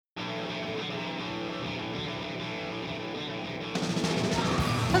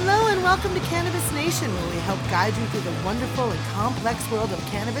Hello and welcome to Cannabis Nation, where we help guide you through the wonderful and complex world of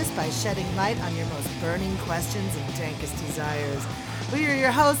cannabis by shedding light on your most burning questions and dankest desires. We are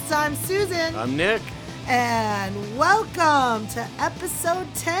your hosts. I'm Susan. I'm Nick. And welcome to episode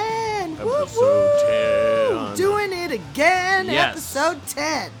 10. Episode 10. Doing it again. Yes. Episode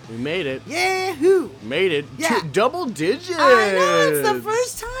 10. We made it. Yahoo! Made it. Yeah. Double digits. I know, it's the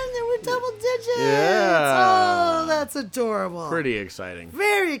first time that we're double digits. Yeah. Oh, that's adorable. Pretty exciting.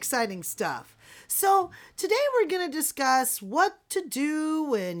 Very exciting stuff. So today we're going to discuss what to do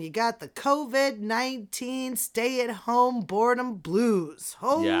when you got the COVID-19 stay-at-home boredom blues.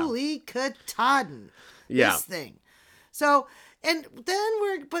 Holy Katahdin. Yeah. This thing. So, and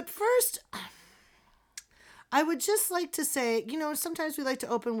then but first, I would just like to say, sometimes we like to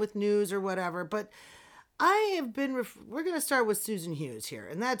open with news or whatever, but I have been, we're going to start with Susan Hughes here,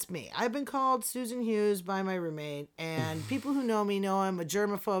 and that's me. I've been called Susan Hughes by my roommate, and people who know me know I'm a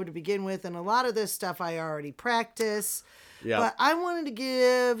germaphobe to begin with, and a lot of this stuff I already practice. Yeah. But I wanted to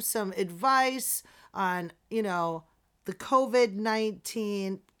give some advice on, the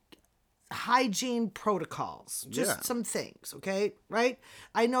COVID-19 hygiene protocols. Just some things, okay? Right?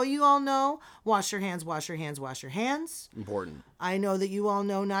 I know you all know, wash your hands, wash your hands, wash your hands. Important. I know that you all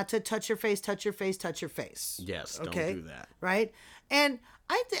know not to touch your face, touch your face, touch your face. Yes, okay? don't do that. Right? And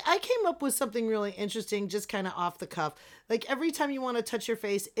I came up with something really interesting, just kind of off the cuff. Like every time you want to touch your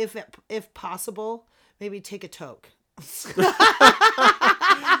face, if possible, maybe take a toke.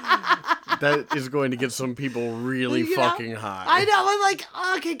 That is going to get some people really fucking high. I know. I'm like,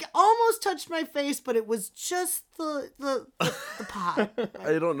 okay, almost touched my face, but it was just the pot.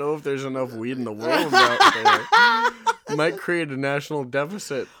 I don't know if there's enough weed in the world out there. Might create a national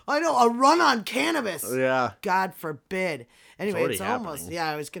deficit. I know, a run on cannabis. Yeah. God forbid. Anyway, it's almost, happening.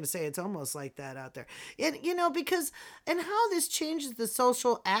 I was going to say it's almost like that out there. And, because, and how this changes the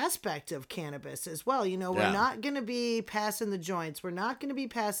social aspect of cannabis as well. We're not going to be passing the joints. We're not going to be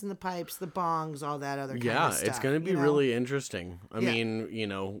passing the pipes, the bongs, all that other kind of stuff. Yeah, it's going to be really interesting. I mean,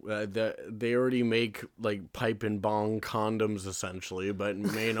 they already make like pipe and bong condoms essentially, but,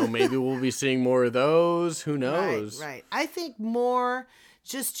 maybe we'll be seeing more of those. Who knows? Right. I think more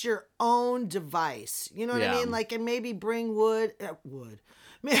just your own device. You know what I Yeah. mean? Like, and maybe bring wood. Wood.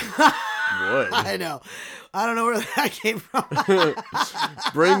 I know. I don't know where that came from.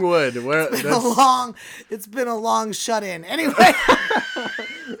 Bring wood. It's been a long shut in. Anyway.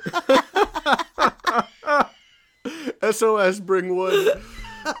 SOS, bring wood.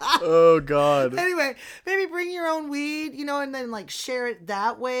 Oh, God. Anyway, maybe bring your own weed, and then like share it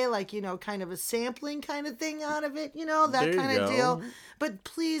that way, like, kind of a sampling kind of thing out of it, that There kind you of go. deal. But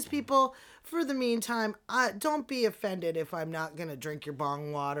please, people, for the meantime, don't be offended if I'm not going to drink your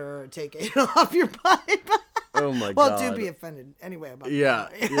bong water or take it off your pipe. Oh, my Well, God. do be offended anyway about Yeah,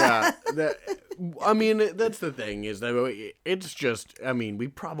 that. yeah. That's the thing is that it's just, we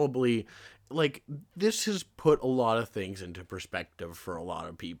probably, like, this has put a lot of things into perspective for a lot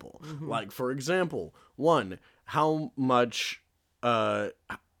of people. Mm-hmm. Like, for example, one, how much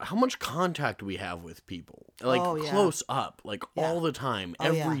contact we have with people, like close up, like all the time,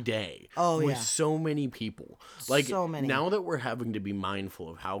 every day, with so many people. Like So many. now that we're having to be mindful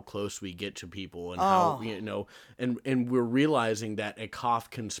of how close we get to people and how, and we're realizing that a cough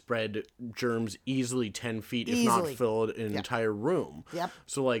can spread germs easily 10 feet, if not fill an entire room. Yep.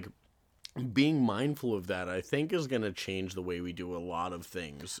 So like, being mindful of that, I think, is going to change the way we do a lot of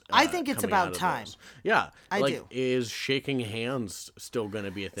things. I think it's coming about out of time. this. Yeah. I do. Is shaking hands still going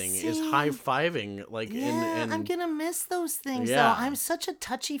to be a thing? Is See? high-fiving, and I'm going to miss those things, Yeah. though. I'm such a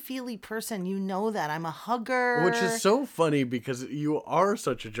touchy-feely person. You know that. I'm a hugger. which is so funny because you are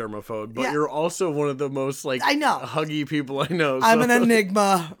such a germaphobe, but Yeah. you're also one of the most, like, I know. huggy people I know. I'm so- an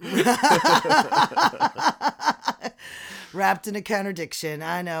enigma. Wrapped in a contradiction.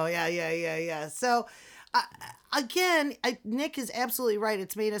 I know. Yeah. So, again, Nick is absolutely right.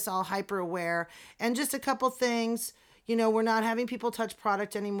 It's made us all hyper aware. And just a couple things. We're not having people touch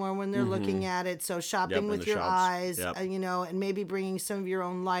product anymore when they're looking at it. So shopping in with the your shops. eyes, Yep. And maybe bringing some of your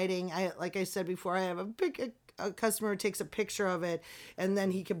own lighting. Like I said before, I have a customer who takes a picture of it and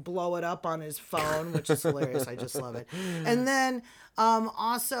then he can blow it up on his phone, which is hilarious. I just love it. And then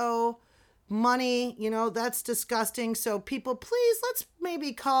also money, that's disgusting. So people, please, let's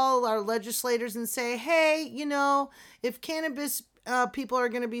maybe call our legislators and say, hey, if cannabis people are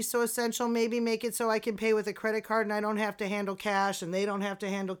going to be so essential. Maybe make it so I can pay with a credit card and I don't have to handle cash and they don't have to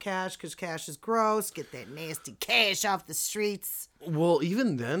handle cash because cash is gross. Get that nasty cash off the streets. Well,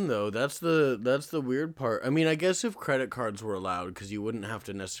 even then though, that's the weird part. I mean, I guess if credit cards were allowed, because you wouldn't have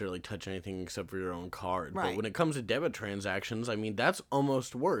to necessarily touch anything except for your own card. Right. But when it comes to debit transactions, I mean, that's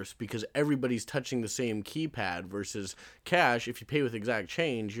almost worse because everybody's touching the same keypad versus cash. If you pay with exact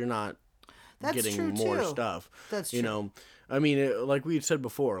change, you're not getting more stuff. That's true. You know, I mean, like we said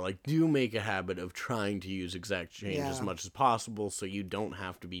before, like do make a habit of trying to use exact change as much as possible, so you don't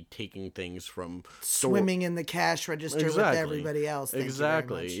have to be taking things from swimming in the cash register with everybody else. Thank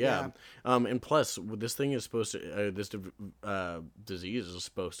exactly. Yeah. And plus, this thing is supposed to this disease is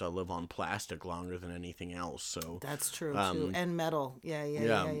supposed to live on plastic longer than anything else. So that's true too, and metal. Yeah.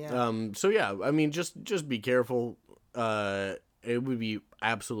 So yeah, I mean, just be careful. It would be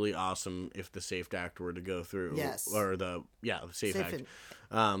absolutely awesome if the SAFE Act were to go through. Yes. Or the SAFE Act.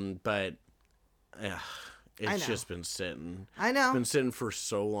 But it's just been sitting. I know. It's been sitting for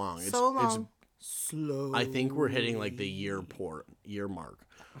so long. Slowly. I think we're hitting like the year mark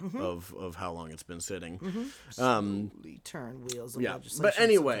of how long it's been sitting. Slowly turn wheels of legislation. But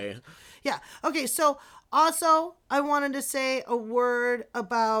anyway. Yeah. Okay, so also I wanted to say a word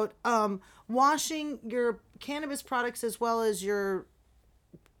about washing your cannabis products as well as your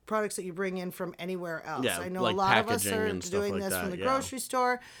products that you bring in from anywhere else. Yeah, I know like a lot of us are doing this like from the that, grocery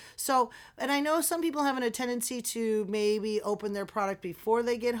store. So, and I know some people have a tendency to maybe open their product before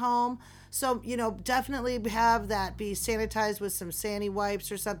they get home. So, definitely have that be sanitized with some Sani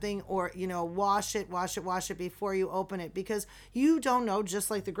wipes or something, or, wash it before you open it, because you don't know, just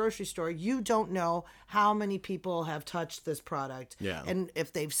like the grocery store, you don't know how many people have touched this product and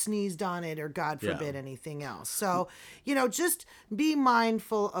if they've sneezed on it or God forbid anything else. So, just be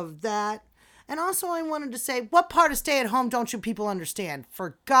mindful of that. And also I wanted to say, what part of stay at home don't you people understand?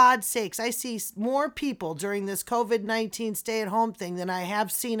 For God's sakes, I see more people during this COVID-19 stay at home thing than I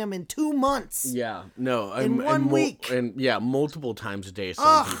have seen them in 2 months. Yeah, no. In 1 week. And multiple times a day,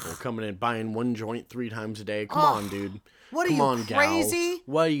 some people coming in, buying one joint 3 times a day. Come on, dude. What are you, crazy?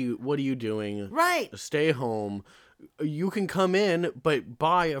 Gal. What are you doing? Right. Stay home. You can come in, but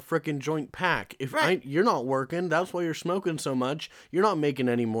buy a frickin' joint pack. If you're not working, that's why you're smoking so much. You're not making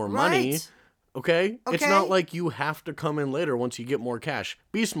any more money. Okay? It's not like you have to come in later once you get more cash.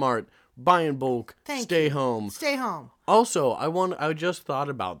 Be smart. Buy in bulk. Stay home. Stay home. Also, I just thought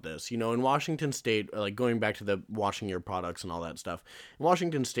about this. In Washington State, like going back to the washing your products and all that stuff. In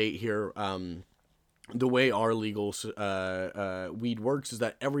Washington State here, the way our legal weed works is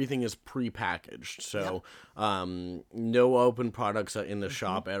that everything is pre-packaged. So no open products in the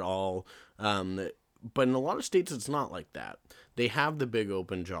shop at all. But in a lot of states, it's not like that. They have the big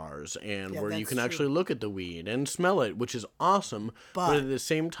open jars and where you can actually look at the weed and smell it, which is awesome. But at the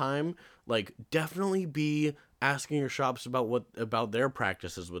same time, like, definitely be asking your shops about their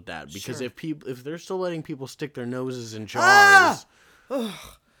practices with that, because if they're still letting people stick their noses in jars,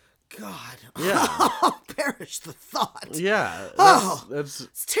 oh God, I'll perish the thought. Yeah, that's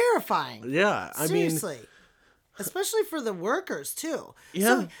it's terrifying. Yeah, seriously. Especially for the workers, too.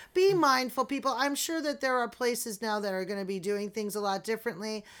 Yeah. So be mindful, people. I'm sure that there are places now that are going to be doing things a lot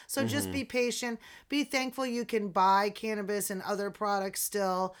differently. So just be patient. Be thankful you can buy cannabis and other products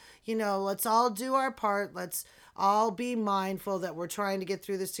still. Let's all do our part. Let's all be mindful that we're trying to get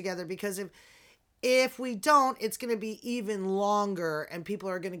through this together, because if we don't, it's going to be even longer and people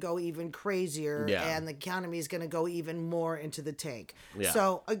are going to go even crazier and the economy is going to go even more into the tank. Yeah.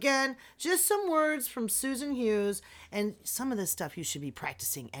 So again, just some words from Susan Hughes, and some of this stuff you should be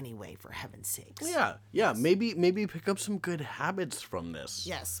practicing anyway, for heaven's sakes. Yeah. Yeah. Maybe pick up some good habits from this.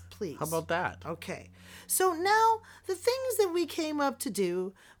 Yes, please. How about that? Okay. So now the things that we came up to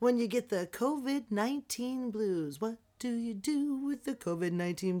do when you get the COVID-19 blues. What do you do with the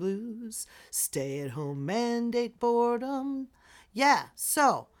COVID-19 blues? Stay at home, mandate boredom. Yeah,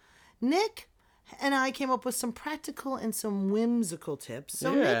 so Nick and I came up with some practical and some whimsical tips.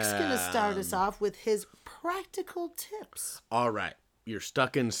 So Nick's going to start us off with his practical tips. All right, you're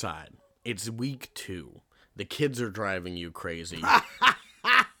stuck inside. It's week 2. The kids are driving you crazy.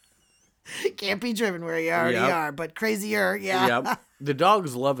 Can't be driven where you already are, but crazier, Yep. The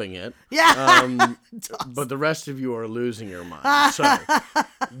dog's loving it. Yeah. But the rest of you are losing your mind. So,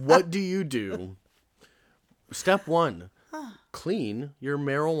 what do you do? Step 1, clean your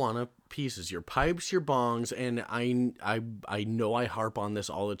marijuana pieces, your pipes, your bongs, and I know I harp on this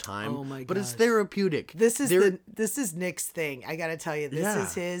all the time. Oh my but it's gosh. therapeutic. This is Nick's thing. I gotta tell you, this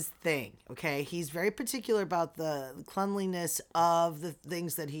is his thing. Okay, he's very particular about the cleanliness of the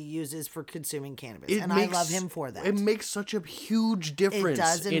things that he uses for consuming cannabis, I love him for that. It makes such a huge difference. It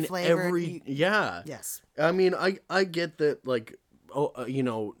does in flavor. Yes. I mean, I get that, like,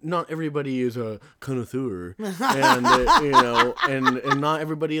 not everybody is a connoisseur, and and not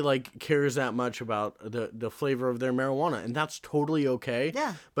everybody like cares that much about the flavor of their marijuana, and that's totally okay.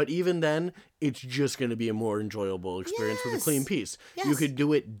 Yeah. But even then, it's just going to be a more enjoyable experience with a clean piece. Yes. You could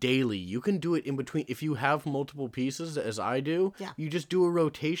do it daily. You can do it in between. If you have multiple pieces, as I do, you just do a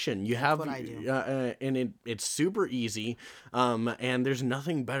rotation. That's what I do. And it's super easy. And there's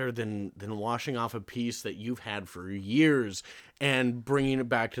nothing better than washing off a piece that you've had for years and bringing it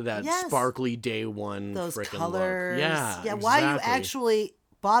back to that sparkly day one those frickin' colors. look. Yeah, exactly. Why you actually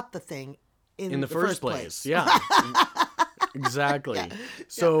bought the thing in the first place. Yeah. Exactly. Yeah.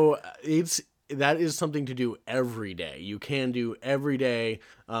 So that is something to do every day. You can do every day,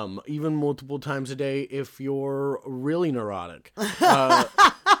 even multiple times a day if you're really neurotic.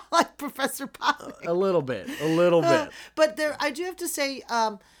 Like Professor Pollak. A little bit. But I do have to say,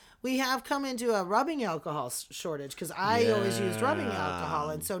 we have come into a rubbing alcohol shortage because I always used rubbing alcohol.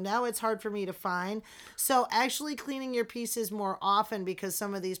 And so now it's hard for me to find. So actually cleaning your pieces more often, because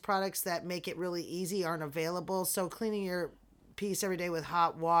some of these products that make it really easy aren't available. So cleaning your piece every day with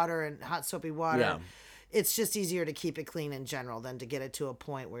hot water and hot soapy water, it's just easier to keep it clean in general than to get it to a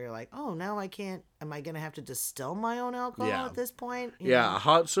point where you're like, oh, now I can't, am I going to have to distill my own alcohol at this point? You know?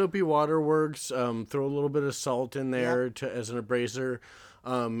 Hot soapy water works. Throw a little bit of salt in there as an abrasior.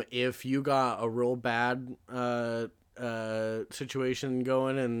 If you got a real bad situation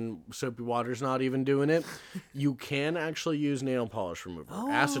going and soapy water's not even doing it, you can actually use nail polish remover.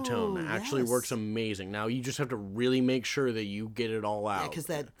 Acetone actually works amazing. Now you just have to really make sure that you get it all out. Yeah, because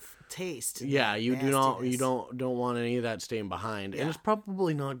that taste. Yeah, you don't want any of that staying behind, and it's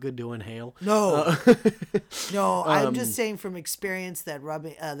probably not good to inhale. No, no. I'm just saying from experience that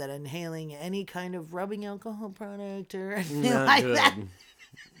that inhaling any kind of rubbing alcohol product or anything like that.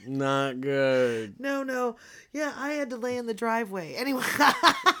 Not good. No. Yeah, I had to lay in the driveway. Anyway.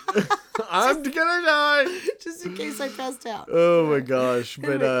 I'm gonna die. Just in case I passed out. Oh my gosh.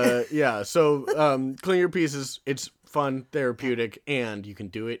 But so clean your pieces. It's fun, therapeutic, and you can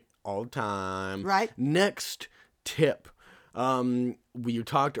do it all the time. Right. Next tip. We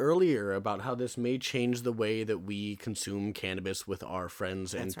talked earlier about how this may change the way that we consume cannabis with our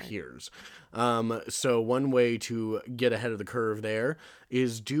friends and peers. So one way to get ahead of the curve there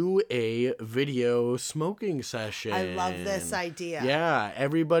is do a video smoking session. I love this idea. Yeah,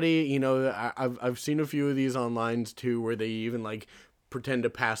 everybody, I've seen a few of these online too, where they even like pretend to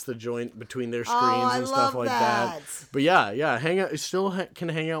pass the joint between their screens and stuff like that. But yeah, hang out. Still can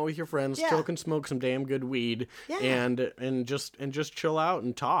hang out with your friends. Still can smoke some damn good weed, and just chill out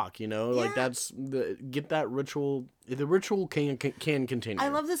and talk. Like that's get that ritual. The ritual can continue. I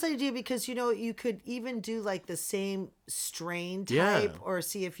love this idea because you could even do like the same strain type, or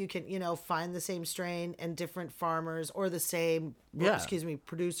see if you can find the same strain and different farmers or the same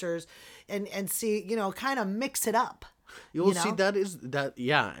producers, and see kind of mix it up. You'll see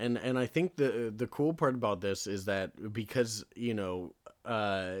and I think the cool part about this is that because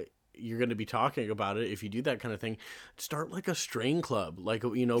you're going to be talking about it, if you do that kind of thing, start like a strain club, like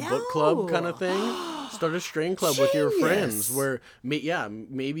book club kind of thing. Start a strain club with your friends where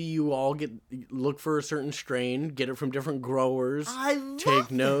maybe you all look for a certain strain, get it from different growers,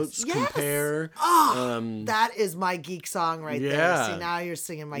 take notes, compare. That is my geek song right there. See, now you're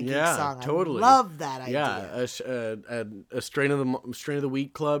singing my geek song. Totally. I love that idea. A strain of the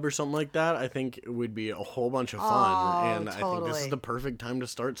week club or something like that, I think would be a whole bunch of fun, and I think this is the perfect time to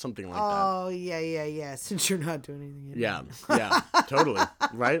start something like that. Oh yeah. Since you're not doing anything. Yeah, totally.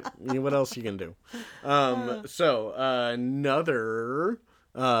 Right? What else you can do? So another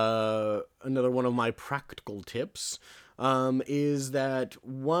one of my practical tips is that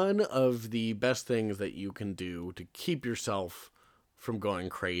one of the best things that you can do to keep yourself from going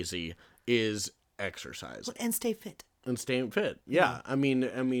crazy is exercise and stay fit. And staying fit. Yeah. I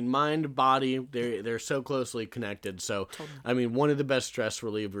mean, mind, body, they're so closely connected. So, totally. I mean, one of the best stress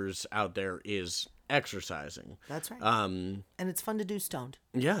relievers out there is exercising. That's right. And it's fun to do stoned.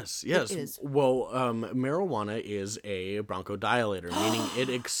 Yes. It is. Well, marijuana is a bronchodilator, meaning it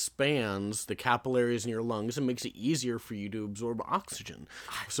expands the capillaries in your lungs and makes it easier for you to absorb oxygen.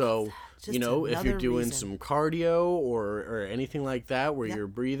 So, Just you know, if you're doing reason. some cardio or anything like that where you're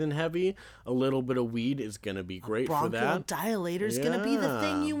breathing heavy, a little bit of weed is going to be great for that. Bronchodilator is going to be the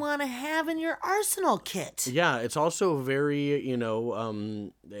thing you want to have in your arsenal kit. Yeah, it's also very, you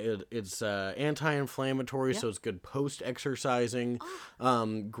know, it's anti-inflammatory, so it's good post-exercising.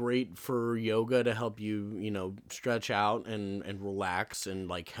 Great for yoga to help you, you know, stretch out and relax and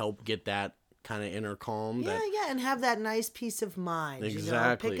like help get that kind of inner calm. Yeah, and have that nice peace of mind. Exactly. You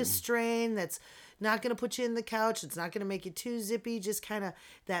know, pick a strain that's not going to put you in the couch. It's not going to make you too zippy. Just kind of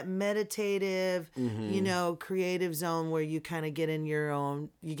that meditative, you know, creative zone where you kind of get in your own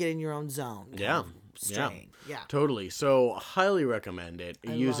zone. Yeah. Strain. Yeah. Totally. So highly recommend it.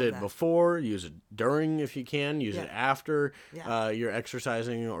 Use love it that. before, use it during if you can, use it after Yeah. you're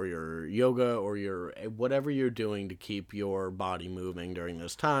exercising or your yoga or your whatever you're doing to keep your body moving during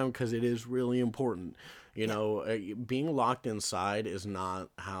this time, because it is really important. You know, being locked inside is not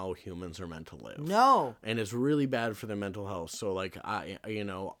how humans are meant to live. No. And it's really bad for their mental health. So like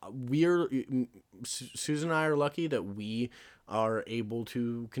Susan and I are lucky that we are able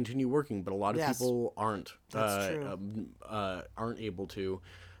to continue working, but a lot of people aren't. That's true. Aren't able to,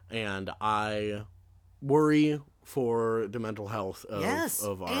 and I worry for the mental health of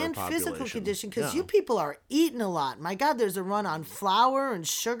our and population. physical condition, because you people are eating a lot. My God, there's a run on flour and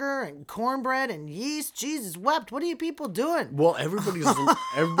sugar and cornbread and yeast. Jesus wept. What are you people doing? Well,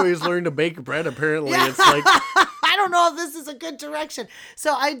 everybody's learned to bake bread. Apparently, it's like I don't know if this is a good direction.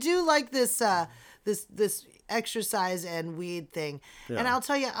 So I do like this this exercise and weed thing. Yeah. And I'll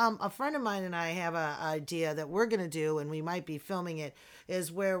tell you, a friend of mine and I have an idea that we're going to do, and we might be filming it, is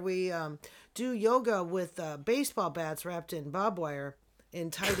where we do yoga with baseball bats wrapped in barbed wire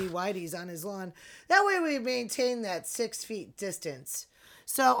in tidy whities on his lawn. That way we maintain that 6 feet distance.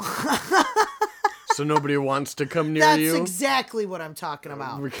 So so nobody wants to come near you? That's exactly what I'm talking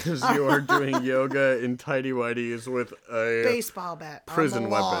about. Because you are doing yoga in tidy whities with a baseball bat prison on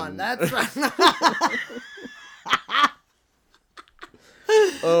the lawn. weapon. That's right.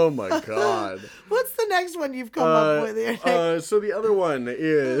 Oh my God. What's the next one you've come up with here? So the other one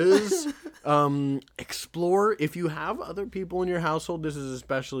is explore. If you have other people in your household, this is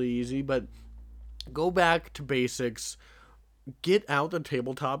especially easy, but go back to basics. Get out the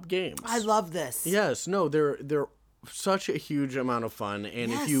tabletop games. I love this. Yes, no, they're such a huge amount of fun,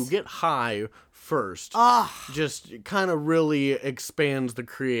 and if you get high first, just kind of really expands the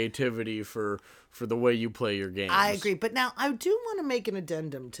creativity for the way you play your games. I agree, but now I do want to make an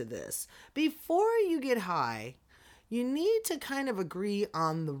addendum to this. Before you get high, you need to kind of agree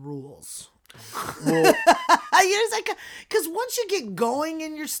on the rules. Well, because once you get going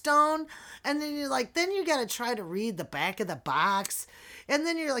in your stone, and then you're like, then you got to try to read the back of the box, and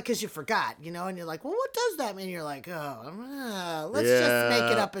then you're like, because you forgot, you know, and you're like, well, what does that mean? You're like, let's just make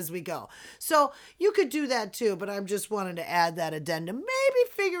it up as we go. So you could do that too, but I'm just wanting to add that addendum. Maybe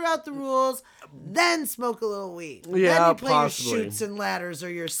figure out the rules, then smoke a little weed. Yeah, then you play possibly. your shoots and ladders or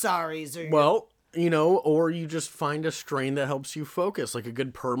your sorries or you know, or you just find a strain that helps you focus, like a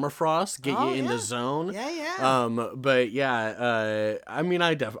good permafrost, get you in the zone. Yeah. But yeah, I mean,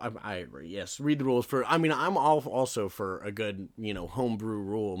 I agree. Yes, read the rules for. I mean, I'm also for a good, you know, homebrew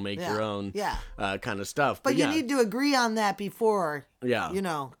rule, make your own, kind of stuff. But you need to agree on that before. Yeah. You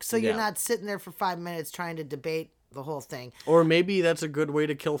know, so you're not sitting there for 5 minutes trying to debate the whole thing. Or maybe that's a good way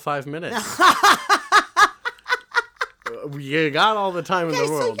to kill 5 minutes. You got all the time in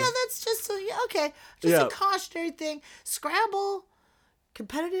the world. So that's just a cautionary thing. Scrabble,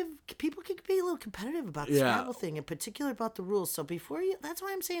 competitive. People can be a little competitive about the Scrabble thing, in particular about the rules. So that's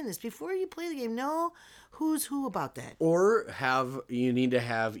why I'm saying this. Before you play the game, know who's who about that. Or you need to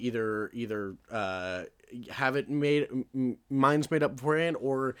have either have it minds made up beforehand,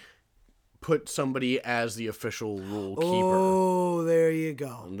 or put somebody as the official rule keeper. Oh, there you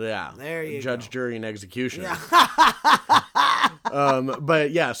go. Yeah. There you go. Judge, jury, and executioner.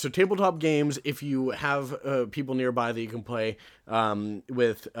 But yeah, so tabletop games, if you have people nearby that you can play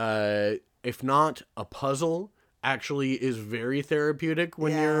with, if not, a puzzle actually is very therapeutic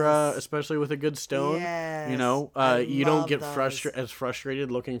when you're, especially with a good stone. Yes. You know, you don't get as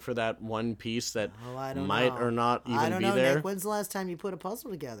frustrated looking for that one piece that might or not even be there. Nick, when's the last time you put a puzzle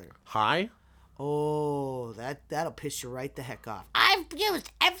together? High? Oh, that'll piss you right the heck off. I've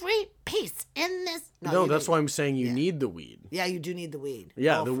used every piece in this. No, that's why I'm saying you need the weed. Yeah, you do need the weed.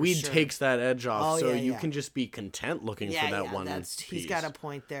 Yeah, the weed takes that edge off, so you can just be content looking for that one piece. He's got a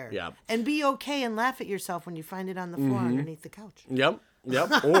point there. Yeah. And be okay and laugh at yourself when you find it on the floor underneath the couch. Yep.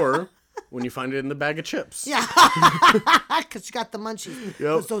 Or when you find it in the bag of chips. Yeah. Because you got the munchies.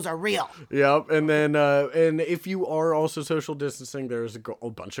 Because those are real. Yep. And then, and if you are also social distancing, there's a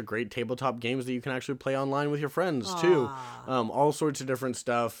bunch of great tabletop games that you can actually play online with your friends, too. All sorts of different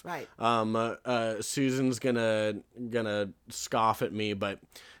stuff. Right. Susan's gonna scoff at me, but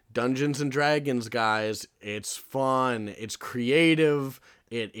Dungeons and Dragons, guys, it's fun. It's creative.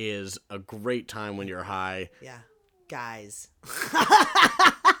 It is a great time when you're high. Yeah. Guys.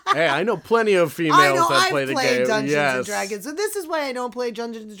 Hey, I know plenty of females that play the game. I've played Dungeons and Dragons. And this is why I don't play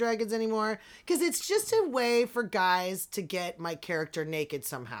Dungeons and Dragons anymore. Because it's just a way for guys to get my character naked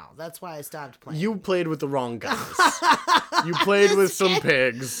somehow. That's why I stopped playing. You played with the wrong guys. You played with some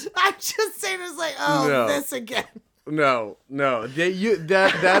pigs. I'm just saying, it's like, this again. No.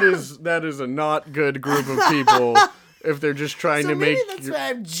 That is a not good group of people. If they're just trying to make... that's why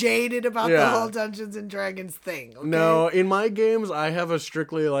I'm jaded about the whole Dungeons and Dragons thing. Okay? No, in my games, I have a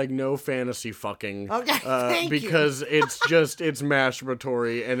strictly, no fantasy fucking. Okay, thank because it's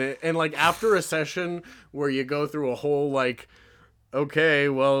masturbatory. And after a session where you go through a whole, okay,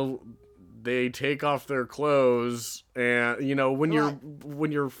 well... They take off their clothes, and when you're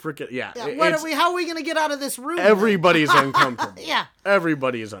freaking how are we gonna get out of this room? Everybody's uncomfortable. Yeah,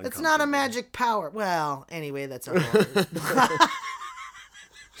 everybody's uncomfortable. It's not a magic power. Well, anyway, that's a whole.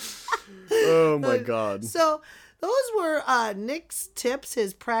 Oh my god! So those were Nick's tips,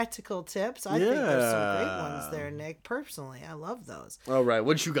 his practical tips. I think there's some great ones there, Nick. Personally, I love those. All right,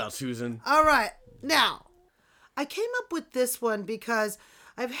 what you got, Susan? All right, now I came up with this one because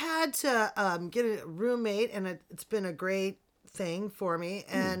I've had to get a roommate, and it's been a great thing for me.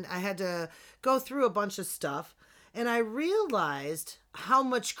 And I had to go through a bunch of stuff, and I realized how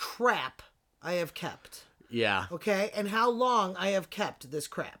much crap I have kept. Yeah. Okay? And how long I have kept this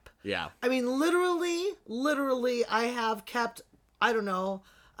crap. Yeah. I mean, literally, I have kept, I don't know,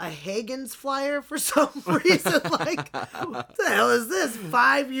 a Hagen's flyer for some reason. What the hell is this?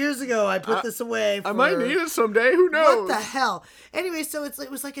 5 years ago, I put this away. I might need it someday. Who knows? What the hell? Anyway, so it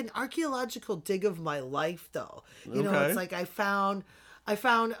was like an archaeological dig of my life, though. You know, it's like I found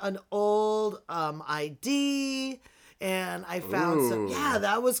an old ID, and I found some. Yeah,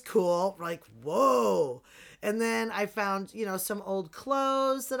 that was cool. Like, whoa. And then I found, some old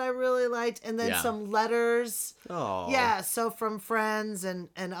clothes that I really liked, and then some letters. Oh. Yeah, so from friends and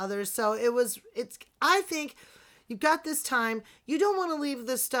others. So I think you've got this time. You don't want to leave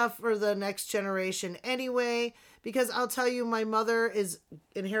this stuff for the next generation anyway, because I'll tell you, my mother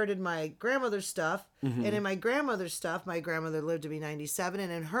inherited my grandmother's stuff, and in my grandmother's stuff, my grandmother lived to be 97,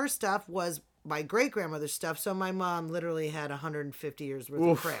 and in her stuff was my great-grandmother's stuff, so my mom literally had 150 years worth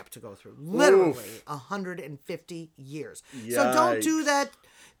of crap to go through. Literally 150 years. Yikes. So don't do that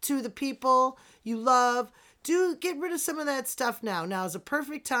to the people you love. Get rid of some of that stuff now. Now is a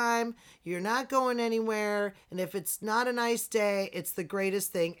perfect time. You're not going anywhere, and if it's not a nice day, it's the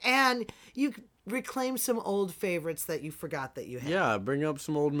greatest thing. And you reclaim some old favorites that you forgot that you had. Yeah, bring up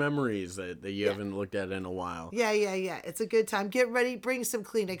some old memories that you haven't looked at in a while. Yeah. It's a good time. Get ready. Bring some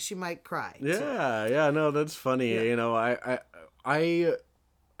Kleenex. You might cry. Yeah. No, that's funny. Yeah. I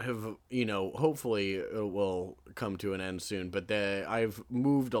have, hopefully it will come to an end soon, but I've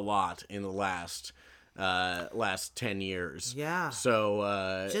moved a lot in the last 10 years. Yeah.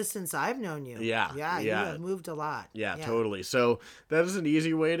 So just since I've known you. Yeah. You have moved a lot. Yeah, totally. So that is an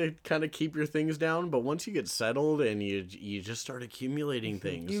easy way to kind of keep your things down, but once you get settled and you just start accumulating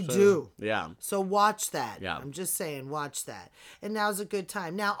things. You do. Yeah. So watch that. Yeah. I'm just saying, watch that. And now's a good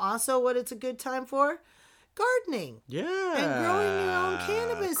time. Now also what it's a good time for? Gardening. Yeah. And growing your own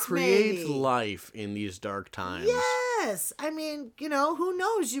cannabis, Create life in these dark times. Yes. I mean, who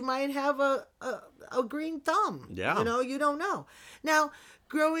knows? You might have a green thumb. Yeah. You don't know. Now,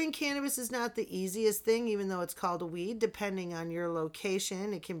 growing cannabis is not the easiest thing, even though it's called a weed. Depending on your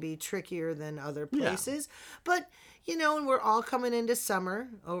location, it can be trickier than other places. Yeah. But, and we're all coming into summer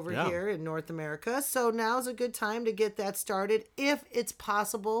over here in North America. So now's a good time to get that started. If it's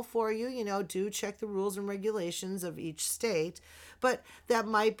possible for you, do check the rules and regulations of each state. But that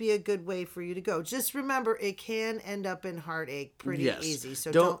might be a good way for you to go. Just remember, it can end up in heartache pretty easy.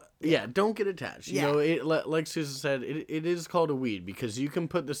 So don't get attached. Yeah. Like Susan said, it is called a weed because you can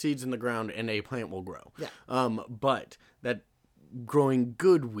put the seeds in the ground and a plant will grow. Yeah. But that growing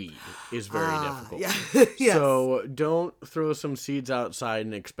good weed is very difficult. Yeah. Yes. So don't throw some seeds outside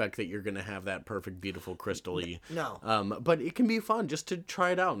and expect that you're going to have that perfect, beautiful, crystal-y. No. But it can be fun just to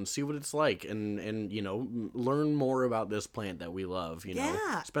try it out and see what it's like, and learn more about this plant that we love.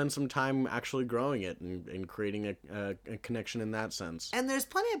 Spend some time actually growing it and creating a connection in that sense. And there's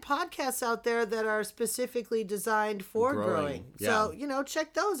plenty of podcasts out there that are specifically designed for growing. Yeah. So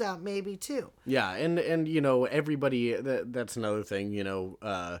check those out maybe too. Yeah, and everybody. That's another thing.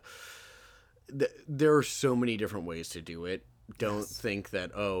 There are so many different ways to do it. Don't think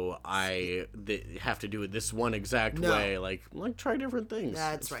that I have to do it this one exact way. Like try different things.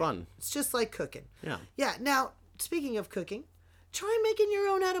 That's it's right. fun. It's just like cooking. Yeah. Yeah. Now, speaking of cooking, try making your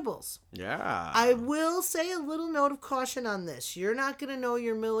own edibles. Yeah. I will say a little note of caution on this. You're not going to know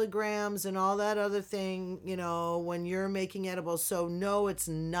your milligrams and all that other thing, when you're making edibles. So no, it's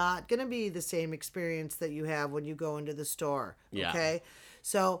not going to be the same experience that you have when you go into the store. Yeah. Okay.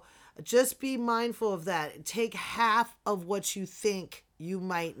 So just be mindful of that. Take half of what you think you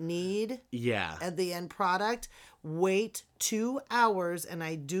might need at the end product. Wait 2 hours, and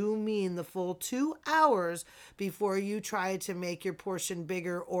I do mean the full 2 hours before you try to make your portion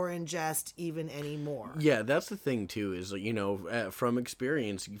bigger or ingest even any more. Yeah, that's the thing too, is, from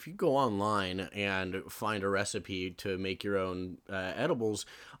experience, if you go online and find a recipe to make your own edibles,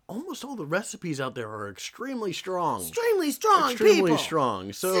 almost all the recipes out there are extremely strong. Extremely strong, Extremely people.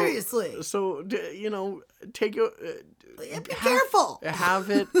 strong. So, seriously. So, take it. Be careful.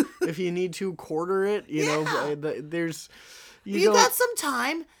 Have it. If you need to, quarter it. There's... You got some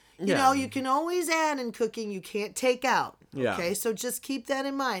time. You can always add in cooking. You can't take out. Okay, Yeah. so just keep that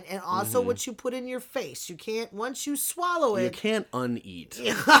in mind. And also what you put in your face. You can't, once you swallow it. You can't uneat.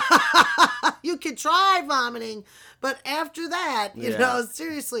 You can try vomiting, but after that,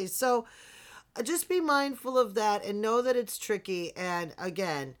 seriously. So just be mindful of that and know that it's tricky. And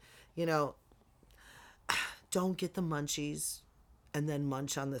again, don't get the munchies and then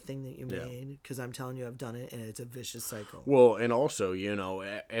munch on the thing that you made, because I'm telling you, I've done it, and it's a vicious cycle. Well, and also,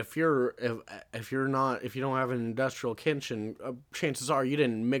 if you don't have an industrial kitchen, chances are you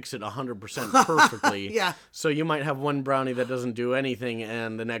didn't mix it 100% perfectly. Yeah. So you might have one brownie that doesn't do anything,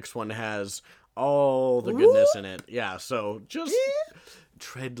 and the next one has all the goodness in it. Yeah. So just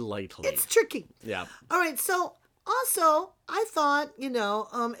tread lightly. It's tricky. Yeah. All right. So also, I thought,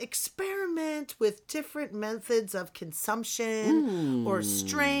 experiment with different methods of consumption or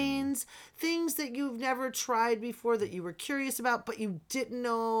strains, things that you've never tried before that you were curious about, but you didn't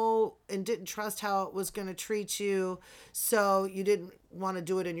know and didn't trust how it was going to treat you. So you didn't want to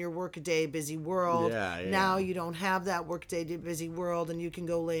do it in your workaday busy world. Yeah. Now you don't have that workaday busy world, and you can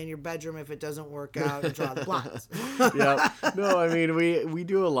go lay in your bedroom if it doesn't work out and draw the blinds. Yeah. No, I mean, we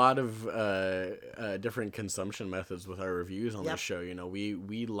do a lot of different consumption methods with our reviews on this show.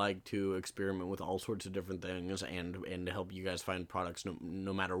 We like to experiment with all sorts of different things and help you guys find products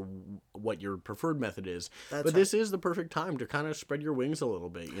no matter what your preferred method is. This is the perfect time to kind of spread your wings a little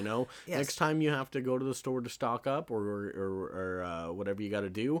bit. Yes. Next time you have to go to the store to stock up or whatever you got to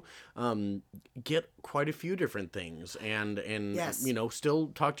do, get quite a few different things and still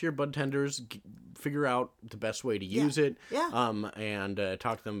talk to your bud tenders, figure out the best way to use it. And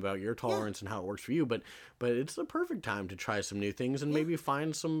talk to them about your tolerance and how it works for you. But it's the perfect time to try some new things and maybe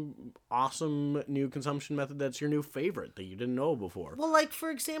find some awesome new consumption method that's your new favorite that you didn't know before. Well, like, for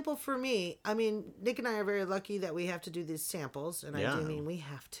example, for me, I mean, Nick and I are very lucky that we have to do these samples, and I do mean we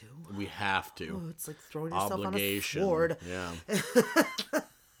have to. We have to. Oh, it's like throwing yourself Obligation. on a sword. Yeah.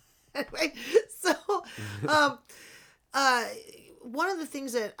 Anyway, so one of the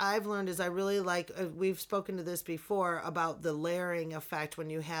things that I've learned is I really like, we've spoken to this before, about the layering effect when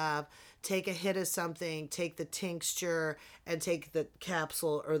you take a hit of something, take the tincture, and take the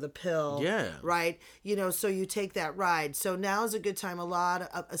capsule or the pill. Yeah. Right? So you take that ride. So now is a good time,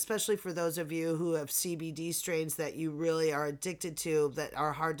 especially for those of you who have CBD strains that you really are addicted to, that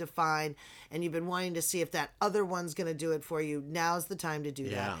are hard to find, and you've been wanting to see if that other one's going to do it for you. Now's the time to do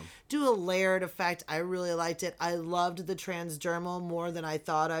that. Do a layered effect. I really liked it. I loved the transdermal more than I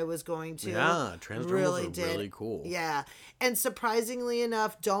thought I was going to. Yeah, transdermals are really cool. Yeah. And surprisingly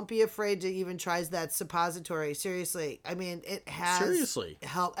enough, don't be afraid to even try that suppository. Seriously. I mean, it has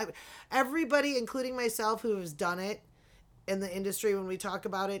helped. Everybody, including myself, who has done it, in the industry when we talk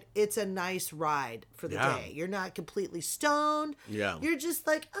about it, it's a nice ride for the day. You're not completely stoned. Yeah. You're just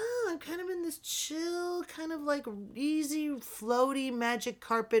like, oh, I'm kind of in this chill, kind of like easy, floaty, magic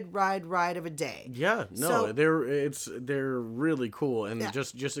carpet ride of a day. Yeah, no, so, they're really cool, and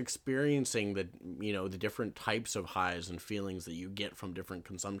just experiencing the the different types of highs and feelings that you get from different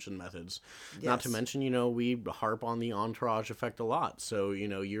consumption methods. Yes. Not to mention, we harp on the entourage effect a lot. So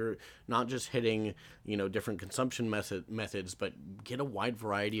you're not just hitting different consumption methods, but get a wide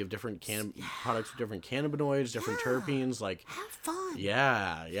variety of different products with different cannabinoids, different terpenes. Like, have fun.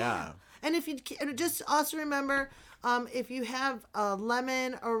 Yeah. And if you just also remember, if you have a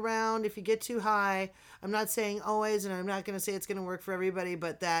lemon around, if you get too high, I'm not saying always, and I'm not going to say it's going to work for everybody,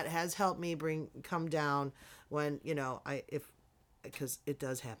 but that has helped me come down when because it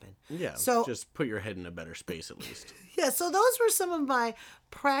does happen. Yeah. So just put your head in a better space at least. Yeah. So those were some of my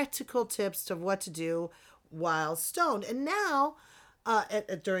practical tips of what to do while stoned. And now,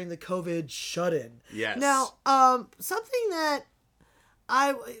 during the COVID shut-in. Yes. Now, something that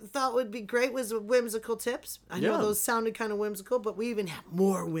I thought would be great was whimsical tips. I know those sounded kind of whimsical, but we even have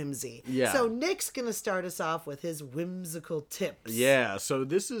more whimsy. Yeah. So Nick's going to start us off with his whimsical tips. Yeah. So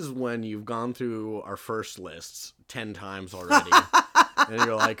this is when you've gone through our first lists 10 times already. And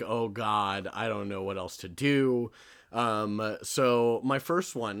you're like, oh God, I don't know what else to do. So my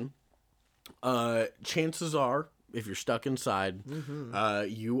first one, chances are, if you're stuck inside,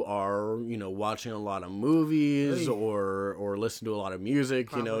 you are, watching a lot of movies or listen to a lot of music,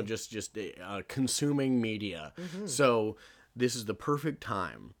 probably. just consuming media. So this is the perfect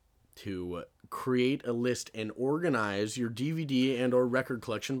time to create a list and organize your DVD and or record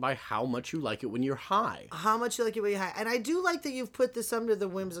collection by how much you like it when you're high. How much you like it when you're high. And I do like that you've put this under the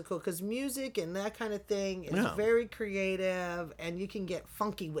whimsical, because music and that kind of thing is very creative and you can get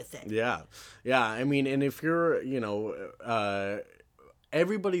funky with it. Yeah. I mean, and if you're,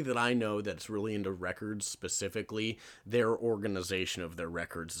 everybody that I know that's really into records specifically, their organization of their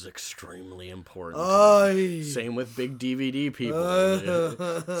records is extremely important. Same with big DVD people.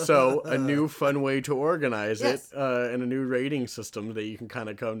 So a new fun way to organize it, and a new rating system that you can kind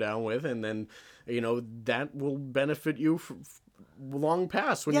of come down with, and then, that will benefit you for long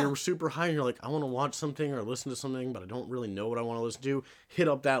past when you're super high and you're like, I want to watch something or listen to something, but I don't really know what I want to listen to. Hit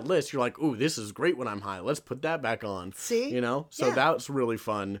up that list. You're like, ooh, this is great when I'm high. Let's put that back on. See? So that's really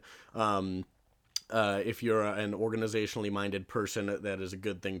fun. If you're an organizationally minded person, that is a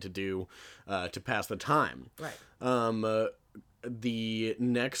good thing to do to pass the time. Right. The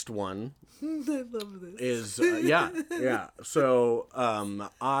next one I love this. is So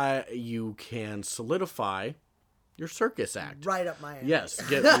you can solidify your circus act. Right up my alley. Yes,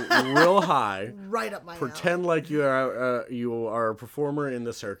 get real high. Right up my Pretend like you are a performer in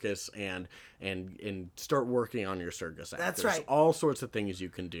the circus and start working on your circus act. That's There's right. all sorts of things you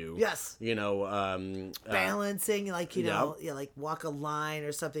can do. Yes. Balancing, like like walk a line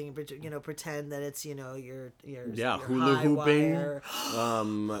or something. Pretend that it's your hula hooping.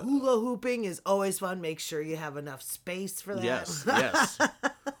 Hula hooping is always fun. Make sure you have enough space for that. Yes.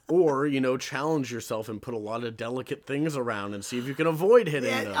 Or, challenge yourself and put a lot of delicate things around and see if you can avoid hitting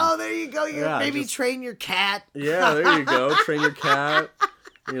them. Oh, there you go. Maybe train your cat. Yeah, there you go. Train your cat.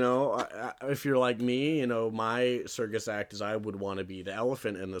 If you're like me, my circus act is I would want to be the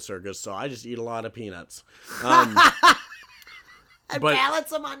elephant in the circus, so I just eat a lot of peanuts. And balance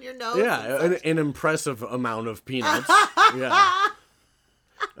them on your nose. Yeah, an impressive amount of peanuts.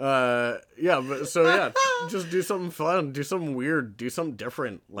 Just do something fun, do something weird, do something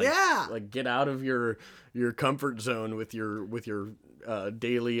different. Like get out of your comfort zone with your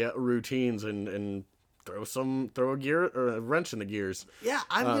daily routines and throw a gear or a wrench in the gears. Yeah,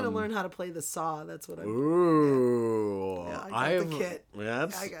 I'm gonna learn how to play the saw. That's what I'm. Ooh, I got the kit.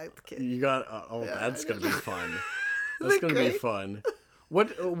 I got the kit. You got. That's gonna be fun. That's gonna be fun.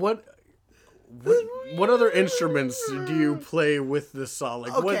 What other instruments do you play with the saw?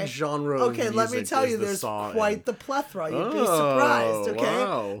 Like what genre of music let me tell you, there's quite the plethora. You'd be surprised, okay?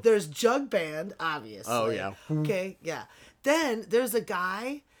 Wow. There's jug band, obviously. Oh, yeah. Okay, yeah. Then there's a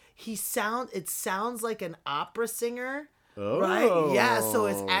guy, it sounds like an opera singer. Oh. Right? Yeah, so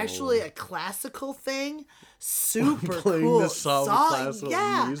it's actually a classical thing. Super playing cool. The saw with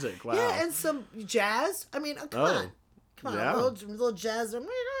classical music. Wow. Yeah, and some jazz. I mean, come on. Yeah. A little jazz. A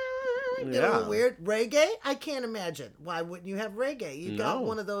little weird. Reggae? I can't imagine. Why wouldn't you have reggae? You got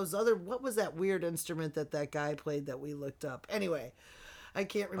one of those other... What was that weird instrument that guy played that we looked up? Anyway, I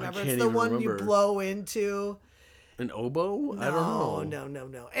can't remember. It's the one you blow into. An oboe? No, I don't know.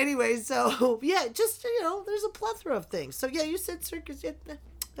 No. Anyway, so, just, there's a plethora of things. So, yeah, you said circus. Yeah,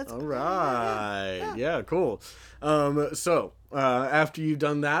 That's all right. Yeah, cool. So after you've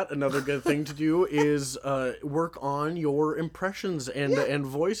done that, another good thing to do is work on your impressions and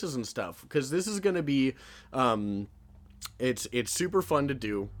voices and stuff, because this is going to be it's super fun to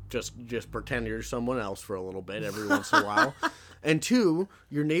do. Just pretend you're someone else for a little bit every once in a while. And two,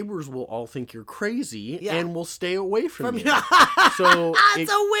 your neighbors will all think you're crazy and will stay away from you. So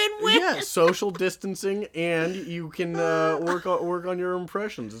it's a win-win. Yeah, social distancing, and you can work on your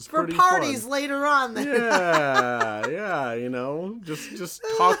impressions. It's for pretty parties fun. later on. Then. Yeah, you know, just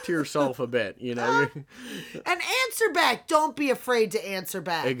talk to yourself a bit, you know. And answer back. Don't be afraid to answer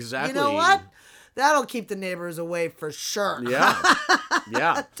back. Exactly. You know what? That'll keep the neighbors away for sure. Yeah.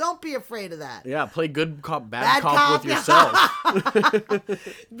 Yeah. Don't be afraid of that. Yeah, play good cop, bad cop with yourself.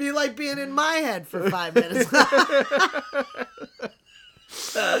 Be like being in my head for 5 minutes.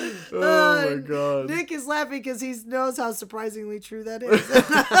 Oh my God. Nick is laughing because he knows how surprisingly true that is.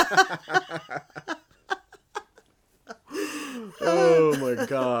 Oh my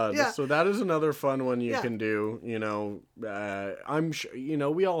God. Yeah. So that is another fun one you can do. You know, I'm sure, you know,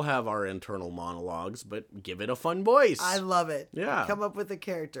 we all have our internal monologues, but give it a fun voice. I love it. Yeah. Come up with a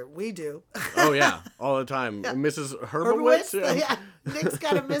character. We do. Oh yeah, all the time. Yeah. Mrs. Herbowitz. Yeah. Nick's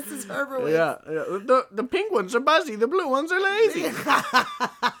got a Mrs. Herbowitz. Yeah. The pink ones are buzzy, the blue ones are lazy.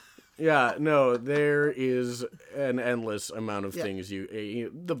 Yeah, no, there is an endless amount of things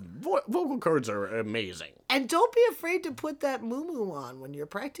the vocal cords are amazing. And don't be afraid to put that moo-moo on when you're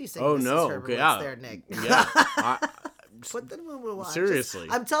practicing. Oh, Mrs. no. Herbowitz there, Nick. Yeah. Put the moo-moo on. Seriously.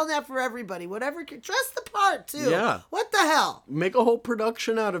 I'm telling that for everybody. Whatever, dress the part, too. Yeah. What the hell? Make a whole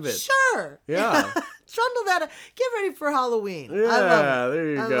production out of it. Sure. Yeah. Trundle that. Get ready for Halloween. Yeah, I love it.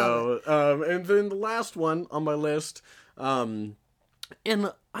 There you go. And then the last one on my list, and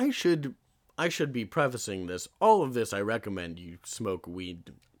I should be prefacing this. All of this I recommend you smoke weed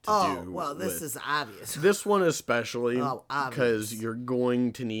to do. Oh, well, this is obvious. This one especially, obvious. because you're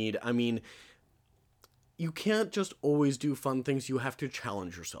going to need, I mean, you can't just always do fun things. You have to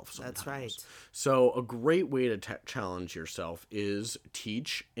challenge yourself sometimes. That's right. So a great way to challenge yourself is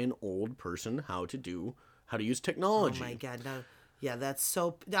teach an old person how to use technology. Oh, my God. No. Yeah, that's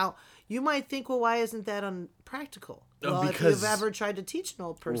so... Now, you might think, well, why isn't that unpractical? Well, because... if you've ever tried to teach an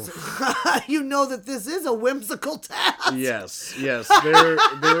old person, you know that this is a whimsical task. Yes.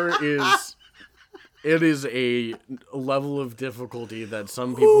 There is... It is a level of difficulty that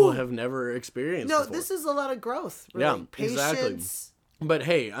some people have never experienced before. This is a lot of growth. Really. Yeah, Patience. exactly. But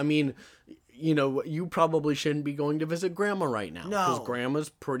hey, I mean... You know, you probably shouldn't be going to visit grandma right now. No. Because grandma's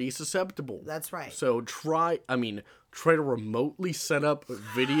pretty susceptible. That's right. So try to remotely set up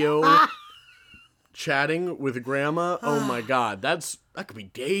video chatting with grandma. Oh my God. That could be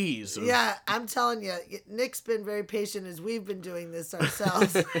days. Yeah, I'm telling you, Nick's been very patient as we've been doing this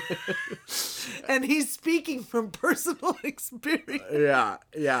ourselves. And he's speaking from personal experience. Yeah.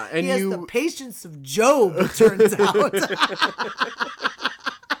 And he has the patience of Job, it turns out.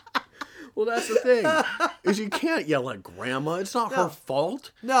 Well, that's the thing, is you can't yell at grandma. It's not her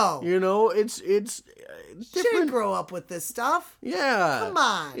fault. No. You know, it's different. She didn't grow up with this stuff. Yeah. Come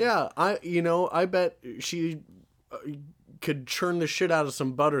on. Yeah. I bet she could churn the shit out of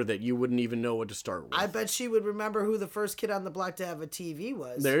some butter that you wouldn't even know what to start with. I bet she would remember who the first kid on the block to have a TV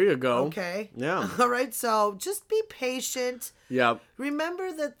was. There you go. Okay. Yeah. All right. So just be patient. Yep.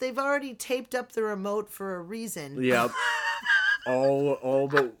 Remember that they've already taped up the remote for a reason. Yep. all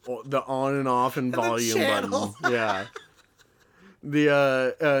the on and off and volume buttons.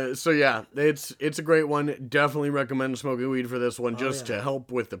 Yeah. So yeah, it's a great one. Definitely recommend smoking weed for this one, just to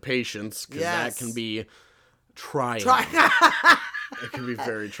help with the patience, because that can be trying. It can be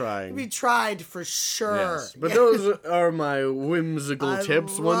very trying. It can be tried for sure. Yes. But those are my whimsical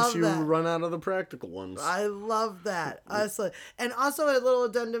tips once you that. run out of the practical ones. I love that. And also a little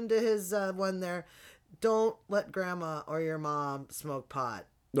addendum to his one there. Don't let grandma or your mom smoke pot.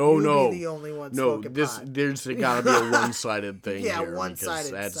 No. Be the only one smoking pot. There's gotta be a one-sided thing. Yeah, here,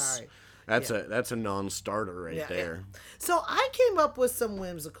 one-sided. Sorry. That's a non-starter right there. Yeah. So I came up with some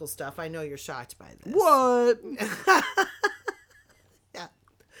whimsical stuff. I know you're shocked by this. What? Yeah.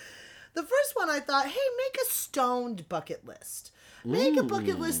 The first one I thought, hey, make a stoned bucket list. Make a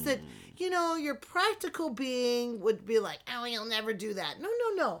bucket list that, your practical being would be like, oh, you'll never do that.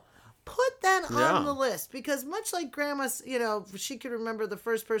 No. Put that on the list, because much like grandma's, she could remember the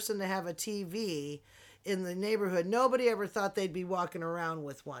first person to have a TV in the neighborhood. Nobody ever thought they'd be walking around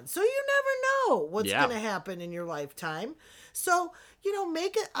with one. So you never know what's going to happen in your lifetime. So,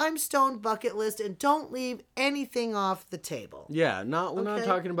 make an I'm stoned bucket list and don't leave anything off the table. Yeah, we're not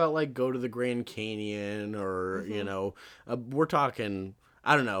talking about like go to the Grand Canyon or, we're talking,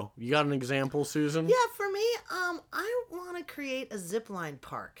 I don't know. You got an example, Susan? Yeah, for me, I want to create a zipline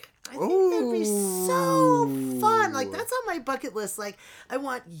park. I think that'd be so fun. Like, that's on my bucket list. Like, I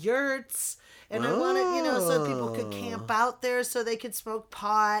want yurts, and I want it, so people could camp out there so they could smoke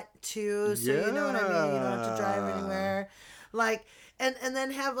pot, too. So, you know what I mean? You don't have to drive anywhere. Like, and then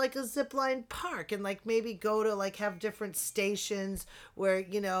have, like, a zipline park, and, like, maybe go to, like, have different stations where,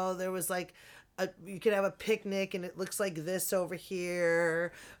 there was, like, you could have a picnic and it looks like this over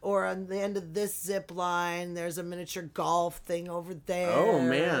here, or on the end of this zip line there's a miniature golf thing over there. Oh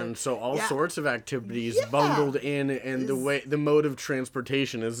man, so all sorts of activities bundled in, and the mode of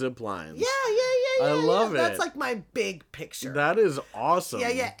transportation is zip lines. Yeah. I love it. That's like my big picture. That is awesome.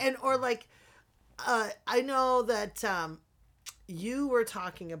 Yeah, and or like I know that you were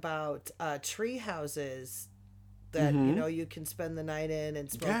talking about tree houses that you can spend the night in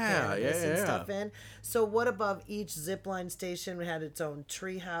and smoke cannabis and stuff in. So what above each zipline station had its own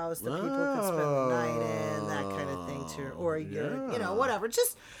tree house that people could spend the night in, that kind of thing too, or whatever.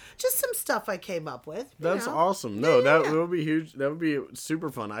 Just some stuff I came up with. That's awesome. No, that would be huge. That would be super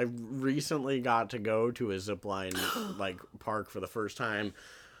fun. I recently got to go to a zipline like park for the first time.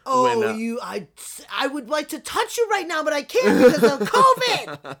 Oh, I would like to touch you right now, but I can't because of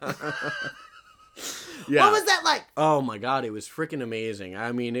COVID. Yeah. What was that like? Oh my god, it was freaking amazing.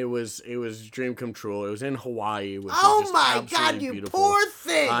 I mean, it was dream come true. It was in Hawaii, which was just my god, you beautiful. Poor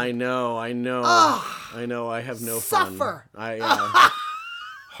thing. I know. Oh, I know. I have no suffer. fun.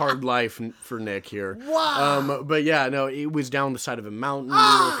 Hard life for Nick here. Wow. But yeah, no, it was down the side of a mountain. We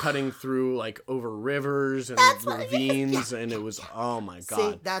were cutting through like over rivers and ravines, and it was oh my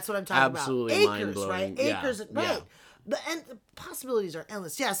god. See, that's what I'm talking Absolutely about. Absolutely mind blowing. Right? Acres, right? Yeah. And the possibilities are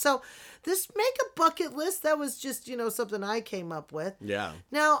endless. Yeah, so this make a bucket list, that was just, something I came up with. Yeah.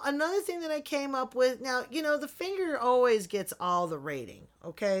 Now, another thing that I came up with, now, the finger always gets all the rating,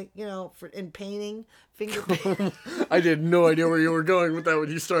 okay? In painting, finger painting. I had no idea where you were going with that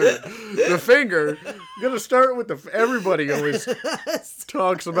when you started. The finger, you gotta start with everybody always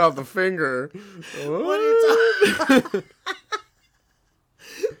talks about the finger. What are you talking about?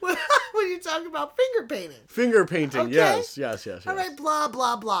 When you talk about finger painting. Finger painting, okay. Yes. All right, blah,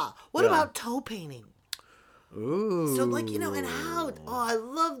 blah, blah. What about toe painting? Ooh. So, like, and how, I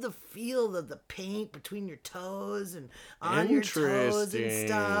love the feel of the paint between your toes and on your toes and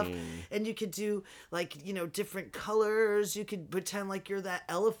stuff. And you could do, like, different colors. You could pretend like you're that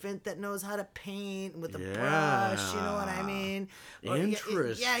elephant that knows how to paint with a brush. You know what I mean?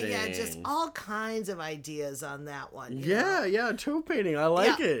 Interesting. Yeah, just all kinds of ideas on that one. Yeah, toe painting. I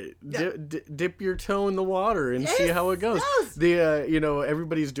like it. Yeah. Dip your toe in the water and see how it goes. Yes.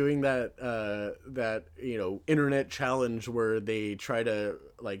 Everybody's doing that, internet challenge where they try to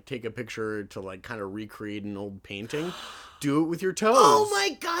like take a picture to like kind of recreate an old painting. Do it with your toes. Oh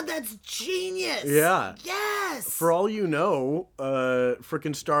my god, that's genius. Yeah. Yes. For all you know,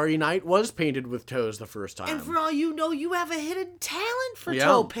 frickin' Starry Night was painted with toes the first time. And for all you know, you have a hidden talent for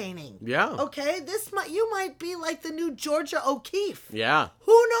toe painting. Yeah. Okay, you might be like the new Georgia O'Keeffe. Yeah.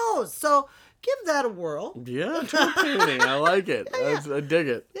 Who knows? So give that a whirl. Yeah, toe painting. I like it. I dig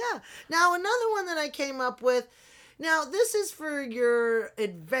it. Yeah. Now, another one that I came up with. Now, this is for your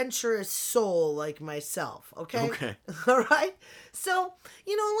adventurous soul like myself, okay? Okay. All right? So, a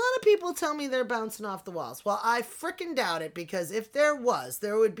lot of people tell me they're bouncing off the walls. Well, I frickin' doubt it, because if there was,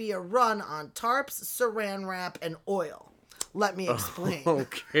 there would be a run on tarps, saran wrap, and oil. Let me explain.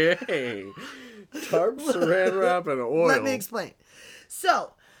 Okay. Tarps, saran wrap, and oil. Let me explain.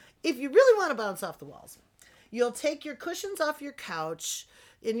 So, if you really want to bounce off the walls, you'll take your cushions off your couch,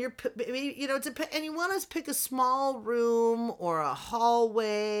 and and you want to pick a small room or a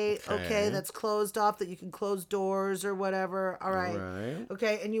hallway, okay, that's closed off, that you can close doors or whatever, all right.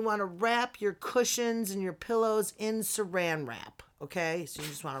 Okay, and you want to wrap your cushions and your pillows in saran wrap, okay, so you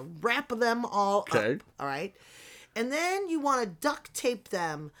just want to wrap them all up, all right, and then you want to duct tape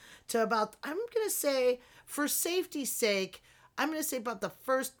them to about, I'm going to say, for safety's sake, I'm going to say about the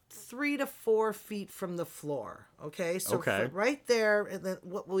first 3 to 4 feet from the floor. Okay. So right there, and then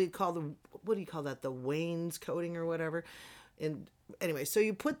what do you call that? The wainscoting or whatever. And anyway, so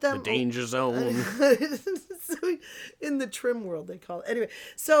you put them. The danger zone. So in the trim world, they call it. Anyway,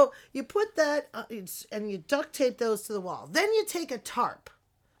 so you put that and you duct tape those to the wall. Then you take a tarp.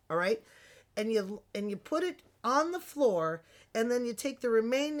 All right. And you put it on the floor, and then you take the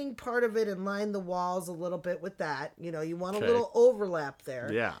remaining part of it and line the walls a little bit with that. You want a little overlap there.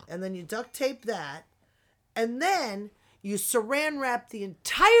 Yeah. And then you duct tape that, and then you saran wrap the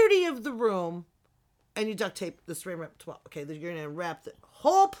entirety of the room, and you duct tape the saran wrap 12. Okay, you're going to wrap the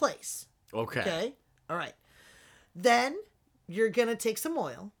whole place. Okay. Okay? All right. Then you're gonna take some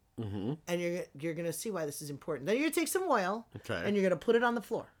oil, and you're gonna see why this is important. Then you're gonna take some oil, and you're gonna put it on the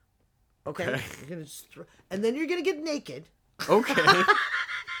floor. Okay. You're gonna just and then you're gonna get naked. Okay.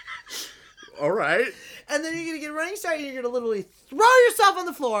 All right. And then you're gonna get running start. And you're gonna literally throw yourself on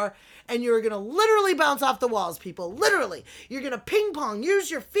the floor, and you're gonna literally bounce off the walls, people. Literally, you're gonna ping pong.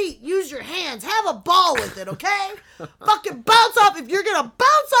 Use your feet. Use your hands. Have a ball with it. Okay. Fucking bounce off. If you're gonna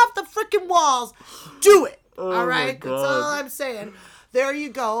bounce off the freaking walls, do it. All right. That's all I'm saying. There you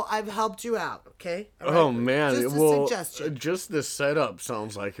go. I've helped you out. Okay. Right? Oh man. Just a suggestion. Just this setup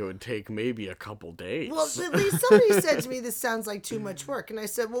sounds like it would take maybe a couple days. Well, at least somebody said to me, this sounds like too much work. And I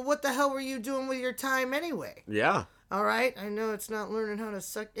said, well, what the hell were you doing with your time anyway? Yeah. All right. I know it's not learning how to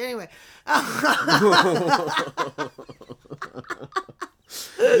suck. Anyway.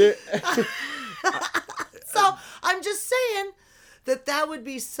 So I'm just saying that would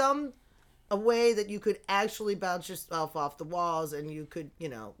be a way that you could actually bounce yourself off the walls, and you could,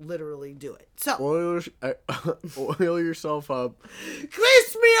 literally do it. So oil yourself up.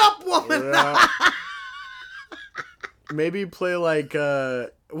 Grease me up, woman. Yeah. Maybe play like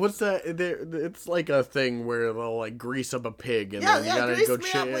what's that? It's like a thing where they'll like grease up a pig, and then you gotta go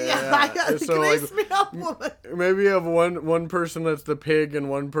grease me up, woman. Maybe you have one person that's the pig and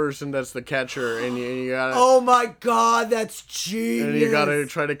one person that's the catcher, and you gotta. Oh my God, that's genius! And you gotta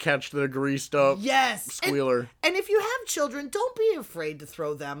try to catch the greased up squealer. And if you have children, don't be afraid to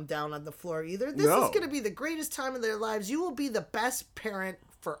throw them down on the floor either. This is gonna be the greatest time of their lives. You will be the best parent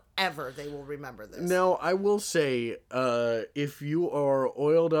forever. They will remember this. Now, I will say, if you are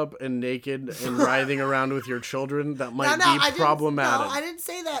oiled up and naked and writhing around with your children, that might be problematic. I didn't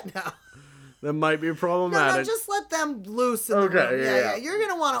say that. No. That might be problematic. No, just let them loose in the room. Yeah. You're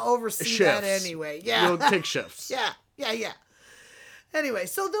gonna want to oversee that anyway. Yeah. You'll take shifts. Yeah. Anyway,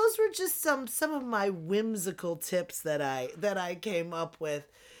 so those were just some of my whimsical tips that I came up with.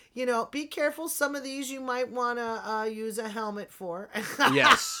 Be careful. Some of these you might want to use a helmet for.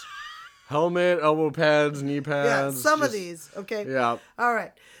 Yes. Helmet, elbow pads, knee pads. Yeah, some of these. Okay. Yeah. All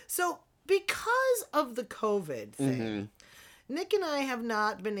right. So because of the COVID thing, Nick and I have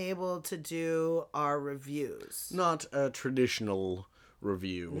not been able to do our reviews. Not a traditional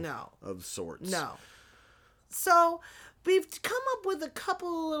review. No. Of sorts. No. So we've come up with a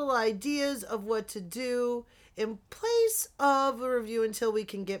couple little ideas of what to do in place of a review until we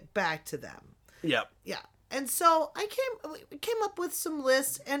can get back to them. Yep. Yeah. And so I came up with some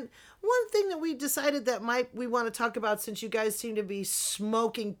lists, and one thing that we decided that we want to talk about, since you guys seem to be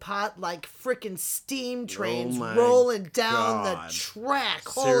smoking pot like freaking steam trains rolling down the track.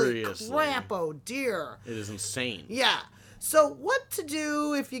 Seriously. Holy crap, oh dear. It is insane. Yeah. So what to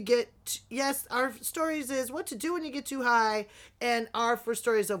do if you get, our stories is what to do when you get too high, and our first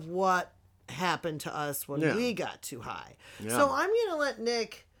stories of what happened to us when we got too high. Yeah. So I'm going to let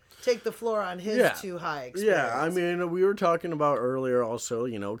Nick take the floor on his too high experience. Yeah, I mean, we were talking about earlier also,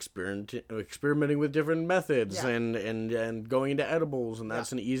 experimenting with different methods and going into edibles, and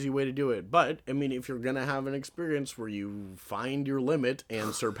that's an easy way to do it. But, I mean, if you're going to have an experience where you find your limit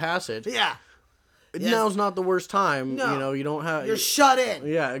and surpass it, now's not the worst time. No. You don't have... You're shut in.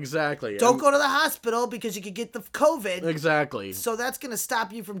 Yeah, exactly. Don't go to the hospital because you could get the COVID. Exactly. So that's going to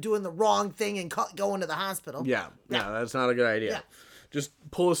stop you from doing the wrong thing and going to the hospital. Yeah, that's not a good idea. Yeah. Just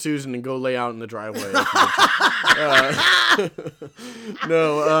pull a Susan and go lay out in the driveway.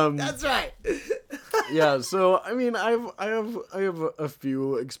 No, that's right. Yeah, so I mean, I have a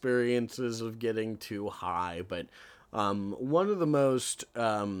few experiences of getting too high, but one of the most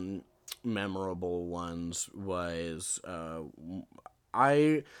memorable ones was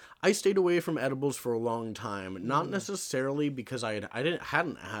I stayed away from edibles for a long time, not necessarily because I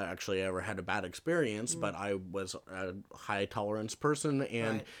hadn't actually ever had a bad experience, but I was a high tolerance person,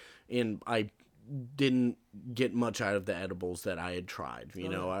 and I didn't get much out of the edibles that I had tried.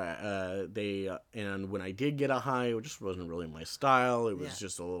 And when I did get a high, it just wasn't really my style. It was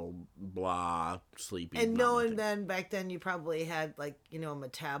just a little blah, sleepy. And knowing then, back then, you probably had a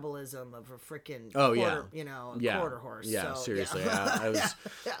metabolism of a freaking quarter horse. Yeah, so, seriously.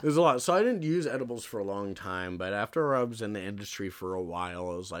 There's a lot. So I didn't use edibles for a long time, but after I was in the industry for a while,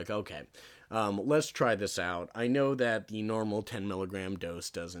 I was like, okay, let's try this out. I know that the normal 10 milligram dose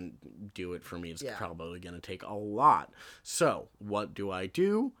doesn't do it for me. It's probably going to take a lot. So what do? I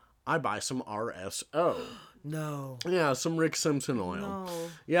buy some RSO. No. Yeah, some Rick Simpson oil. No.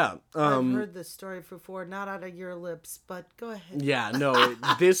 Yeah. I've heard this story before, not out of your lips, but go ahead. Yeah, no,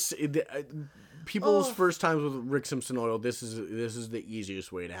 people's first times with Rick Simpson oil, this is the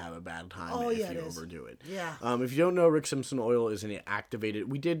easiest way to have a bad time if you overdo it. Yeah. If you don't know, Rick Simpson oil is an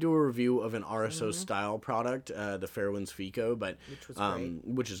activated. We did do a review of an RSO style product, the Fairwinds Fico, but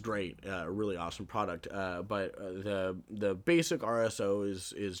which is great, really awesome product. But the basic RSO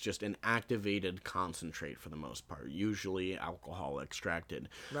is just an activated concentrate for the most part, usually alcohol extracted.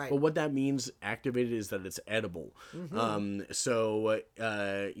 Right. But what that means, activated, is that it's edible. So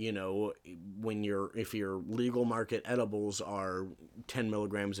if your legal market edibles are 10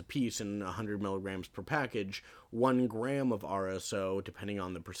 milligrams a piece and 100 milligrams per package, 1 gram of RSO, depending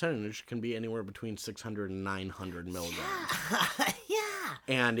on the percentage, can be anywhere between 600 and 900 milligrams. Yeah.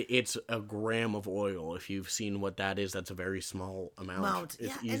 And it's a gram of oil. If you've seen what that is, that's a very small amount.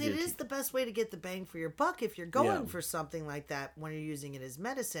 Yeah, and it is the best way to get the bang for your buck if you're going for something like that when you're using it as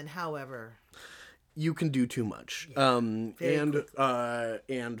medicine. However, you can do too much. And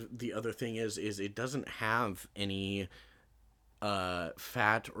the other thing is it doesn't have any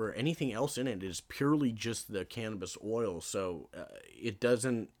fat or anything else in it. It's purely just the cannabis oil, so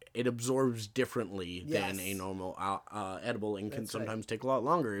it absorbs differently than a normal edible, and can sometimes take a lot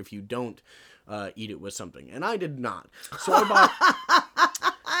longer if you don't eat it with something. And I did not. So I bought...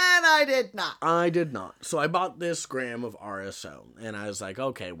 And I did not. I did not. So I bought this gram of RSO, and I was like,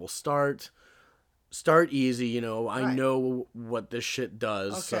 okay, we'll start easy, I know what this shit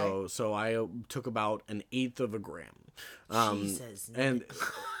does. Okay. So I took about 1/8 of a gram. Jesus. And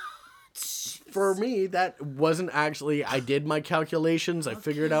for me, that wasn't actually, I did my calculations. I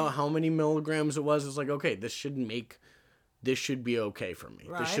figured out how many milligrams it was. It's like, okay, this should be okay for me.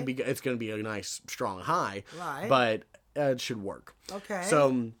 Right. It's going to be a nice strong high, right, but it should work. Okay.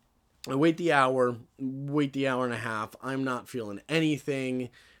 So I wait the hour and a half. I'm not feeling anything.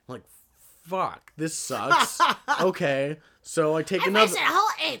 I'm like, fuck, this sucks. Okay, so I take another... a whole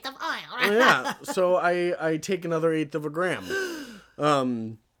 1/8 of oil. Yeah, so I take another 1/8 of a gram.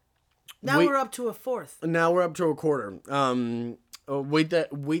 Now we're up to a 1/4. Now we're up to a 1/4.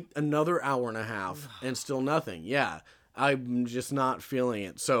 Wait another hour and a half, and still nothing. Yeah, I'm just not feeling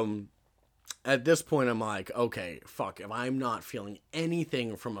it. So at this point, I'm like, okay, fuck, if I'm not feeling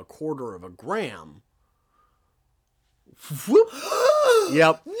anything from 1/4 of a gram... Whoop.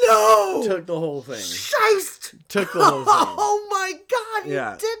 Yep. No! Took the whole thing. Scheist! Took the whole thing. Oh my god,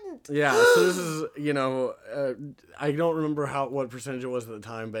 you didn't! Yeah, so this is, I don't remember what percentage it was at the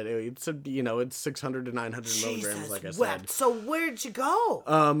time, but it's 600 to 900 milligrams, like I said. So where'd you go?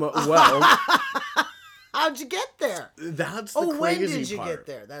 Well... How'd you get there? That's the crazy part. When did you get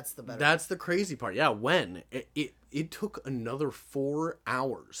there? That's the better That's the crazy part. Yeah, when? It took another 4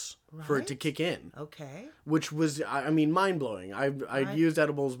 hours for it to kick in. Okay. Which was, mind-blowing. I'd used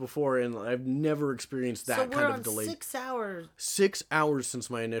edibles before, and I've never experienced that kind of delay. 6 hours. 6 hours since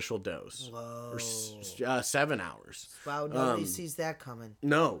my initial dose. Whoa. Or 7 hours. Wow, nobody sees that coming.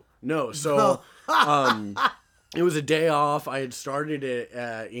 No. So, it was a day off. I had started it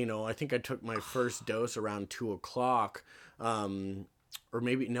at, I think I took my first dose around 2:00. Or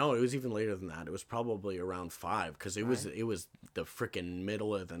maybe, no, it was even later than that. It was probably around 5, because it was the freaking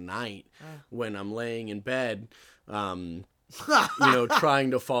middle of the night when I'm laying in bed, trying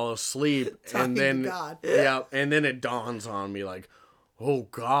to fall asleep. And then, and then it dawns on me like, oh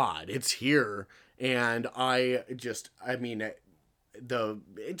God, it's here. And all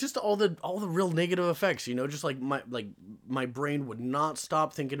the real negative effects, just like my brain would not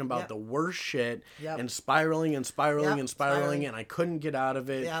stop thinking about the worst shit and spiraling, and I couldn't get out of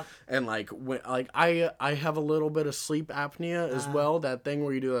it. And I have a little bit of sleep apnea as well, that thing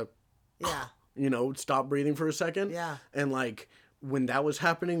where you do stop breathing for a second. And when that was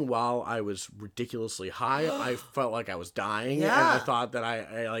happening while I was ridiculously high, I felt like I was dying, and I thought that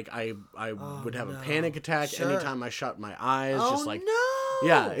I would have a panic attack anytime I shut my eyes.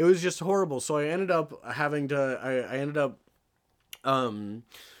 Yeah, it was just horrible. So I ended up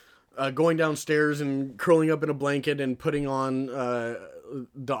going downstairs and curling up in a blanket and putting on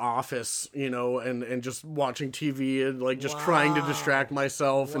The Office, and just watching TV and just trying to distract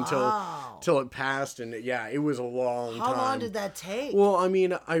myself until it passed. And it was a long time. How long did that take? Well,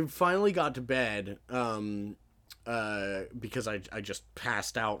 I finally got to bed because I just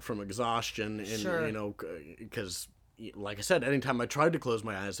passed out from exhaustion, and because like I said, anytime I tried to close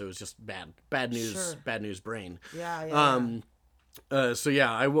my eyes, it was just bad news brain.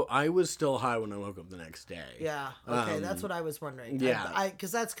 I was still high when I woke up the next day. Yeah. Okay, that's what I was wondering. Yeah.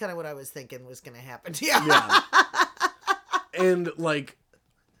 Because that's kind of what I was thinking was going to happen. Yeah. And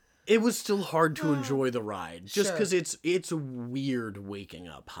It was still hard to enjoy the ride, just Sure. because it's weird waking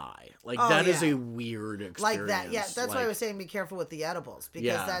up high. Like that is a weird experience. Like that, yeah. That's why I was saying be careful with the edibles,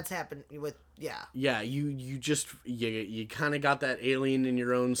 because that's happened with Yeah, you just you kind of got that alien in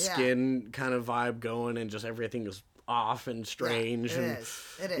your own skin kind of vibe going, and just everything is off and strange. It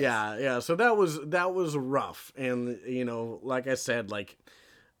is. Yeah. So that was rough, and like I said, like,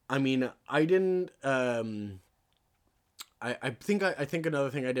 I mean, I didn't. I think another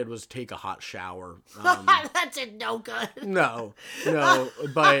thing I did was take a hot shower. That's a no good. No,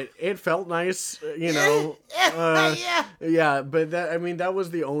 but it felt nice, Yeah, but that was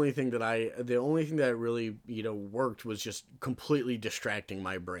the only thing that really, worked, was just completely distracting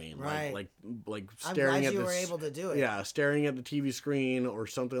my brain. Right. Like I'm staring glad at you were able to do it. Yeah, staring at the TV screen or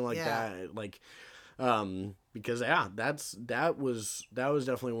something like that. Like, because that was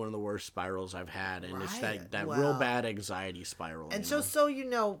definitely one of the worst spirals I've had, and it's that real bad anxiety spiral. And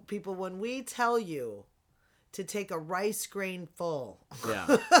so people, when we tell you to take a rice grain full,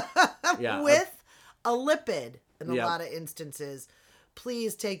 with a lipid in a lot of instances,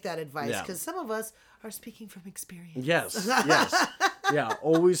 please take that advice, because some of us are speaking from experience. Yes. Yeah,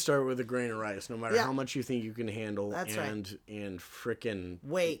 always start with a grain of rice, no matter how much you think you can handle. That's right. And frickin'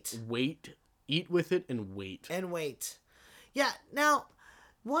 wait. Eat with it and wait. Yeah. Now,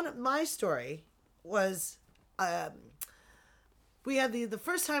 my story was, we had the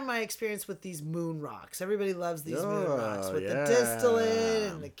first time my experience with these moon rocks. Everybody loves these moon rocks with the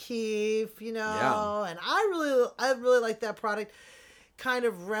distillate and the keef, and I really like that product. Kind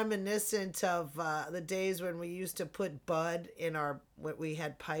of reminiscent of the days when we used to put bud in we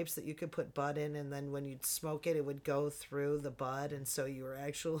had pipes that you could put bud in, and then when you'd smoke it, it would go through the bud, and so you were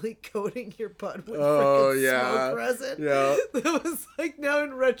actually coating your bud with smoke resin. Yeah. It was like, now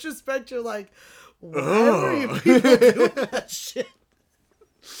in retrospect, you're like, why were you people doing that shit?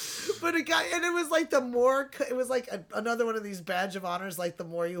 But it was like it was like another one of these badge of honors, like the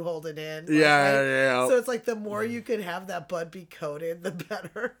more you hold it in. Yeah. So it's like the more you can have that bud be coated, the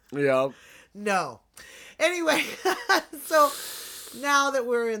better. Yeah. No. Anyway, so now that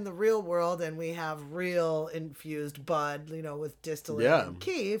we're in the real world and we have real infused bud, with distillate and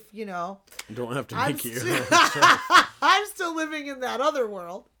keef, Don't have to make you. I'm still living in that other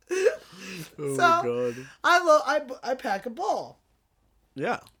world. Oh my God. I pack a bowl.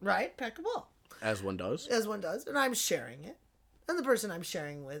 Yeah. Right? Pack a bowl. As one does. And I'm sharing it. And the person I'm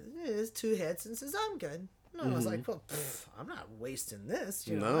sharing with is 2 hits and says, I'm good. And I was like, well, I'm not wasting this.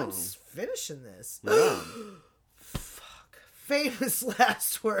 I'm just finishing this. Yeah. Fuck. Famous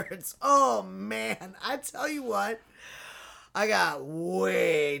last words. Oh, man. I tell you what. I got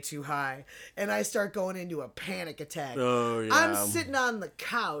way too high. And I start going into a panic attack. Oh, yeah. I'm sitting on the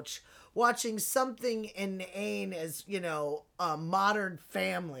couch watching something inane as, a Modern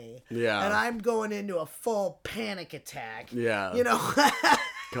Family. Yeah. And I'm going into a full panic attack. Yeah.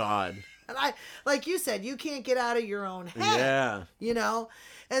 God. And I, like you said, you can't get out of your own head. Yeah.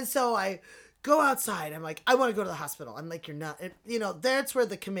 And so I go outside. I'm like, I want to go to the hospital. I'm like, you're not. That's where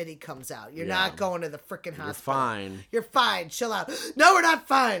the committee comes out. You're not going to the freaking hospital. You're fine. You're fine. Chill out. No, we're not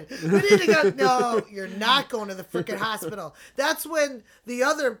fine. We need to go. No, you're not going to the freaking hospital. That's when the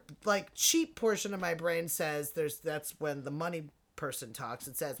other, cheap portion of my brain says, that's when the money person talks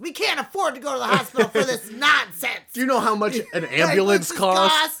and says, we can't afford to go to the hospital for this nonsense. Do you know how much an ambulance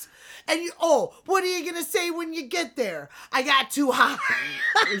costs? And what are you going to say when you get there? I got too high.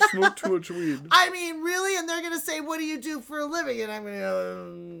 I smoked too much weed. I mean, really? And they're going to say, what do you do for a living? And I'm going to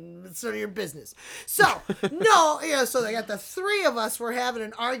go, it's none of your business. So, so they got the 3 of us were having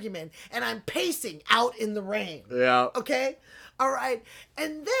an argument, and I'm pacing out in the rain. Yeah. Okay? All right.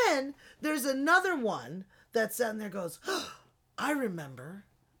 And then there's another one that's in there goes, I remember.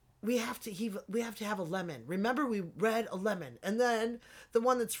 We have to have a lemon. Remember, we read a lemon. And then the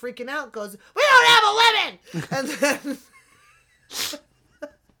one that's freaking out goes, we don't have a lemon! And then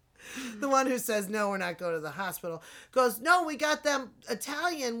the one who says, no, we're not going to the hospital, goes, no, we got them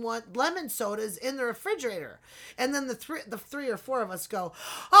Italian lemon sodas in the refrigerator. And then the 3 or 4 of us go,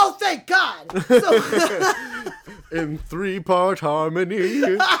 oh, thank God! So in 3-part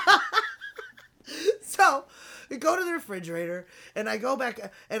harmony. So we go to the refrigerator, and I go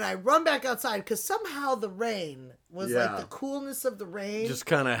back, and I run back outside, because somehow the rain was like the coolness of the rain. Just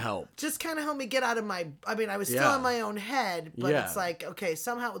kind of helped. Just kind of helped me get out of I was still in my own head, but it's like, okay,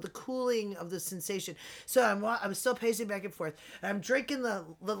 somehow with the cooling of the sensation. So I'm still pacing back and forth, and I'm drinking the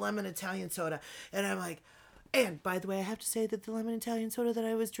lemon Italian soda, and I'm like, And by the way, I have to say that the lemon Italian soda that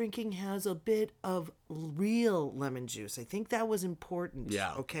I was drinking has a bit of real lemon juice. I think that was important.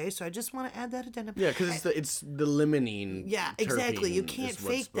 Yeah. Okay, so I just want to add that addendum. Yeah, because it's the limonene. Yeah, exactly. You terpene can't is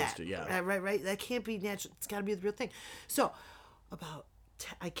what's fake supposed that. to- yeah. Right. That can't be natural. It's got to be the real thing. So,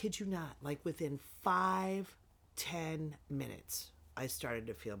 I kid you not, like within 5-10 minutes, I started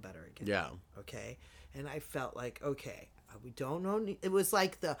to feel better again. Yeah. Okay, and I felt like, okay, we don't know. It was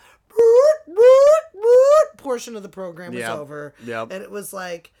like the portion of the program was over. Yep. And it was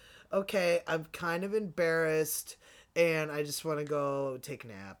like, okay, I'm kind of embarrassed and I just want to go take a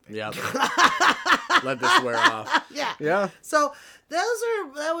nap. Yep. Let this wear off. Yeah. Yeah. So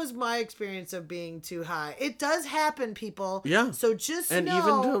that was my experience of being too high. It does happen, people. Yeah. So just and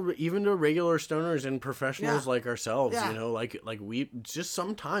know. even to regular stoners and professionals like ourselves, Yeah. you know, like we just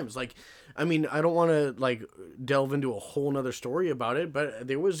sometimes, like, I mean, I don't want to like delve into a whole nother story about it, but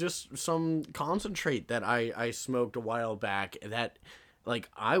there was just some concentrate that I smoked a while back that, like,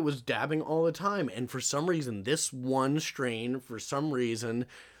 I was dabbing all the time, and for some reason this one strain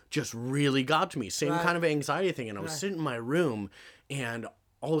just really got to me. Same kind of anxiety thing, and I was sitting in my room, and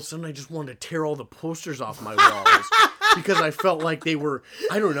all of a sudden I just wanted to tear all the posters off my walls because I felt like they were,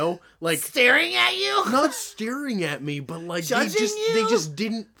 I don't know, like staring at you? Not staring at me, but like Judging you? they just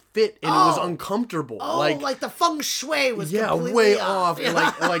didn't fit, and it was uncomfortable. Oh, like the feng shui was completely way off. and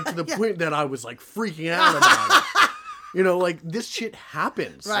like to the point that I was like freaking out about it. You know, like, this shit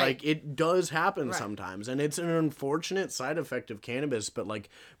happens. Right. Like, it does happen sometimes, and it's an unfortunate side effect of cannabis. But like,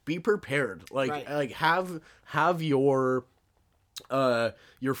 be prepared. Like, have your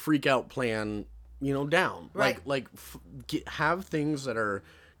freak out plan, you know, down. Right. Have things that are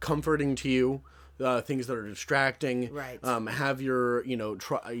comforting to you. Things that are distracting. Right. Have your,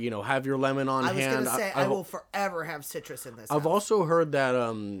 have your lemon on hand. I was gonna say I will forever have citrus in this. I've house. also heard that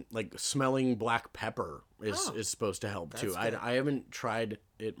like smelling black pepper is supposed to help too. I haven't tried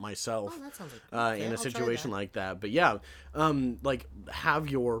it myself. Oh, that sounds like in a situation like that. But yeah, like, have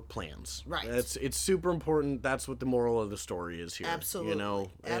your plans. Right. It's super important. That's what the moral of the story is here. Absolutely. You know,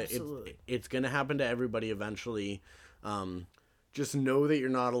 Absolutely. It's gonna happen to everybody eventually. Just know that you're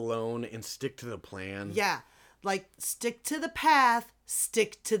not alone and stick to the plan. Yeah. Like, stick to the path,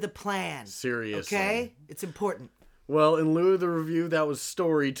 stick to the plan. Seriously. Okay? It's important. Well, in lieu of the review, that was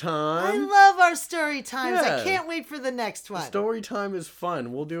story I time. love our story times. Yeah. I can't wait for the next one. Story time is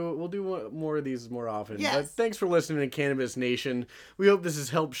fun. We'll do more of these more often. Yes. But thanks for listening to Cannabis Nation. We hope this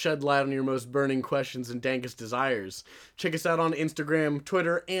has helped shed light on your most burning questions and dankest desires. Check us out on Instagram,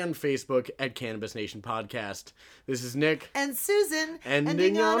 Twitter, and Facebook at Cannabis Nation Podcast. This is Nick. And Susan.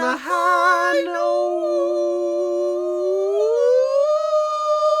 Ending on a high note.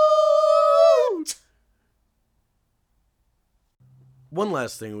 One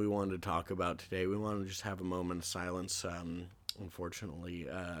last thing we wanted to talk about today. We wanted to just have a moment of silence. Unfortunately,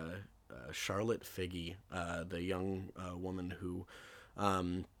 Charlotte Figge, the young woman who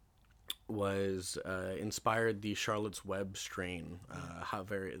was inspired the Charlotte's Web strain,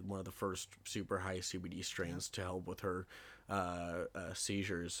 one of the first super high CBD strains to help with her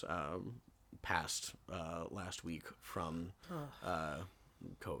seizures, passed last week from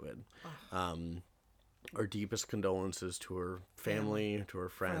COVID. Our deepest condolences to her family, to her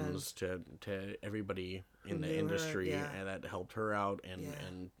friends, to everybody in the industry and that helped her out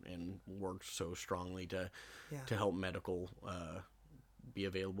and worked so strongly to help medical be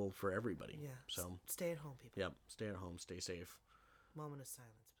available for everybody. Yeah. So stay at home, people. Yep. Stay at home. Stay safe. Moment of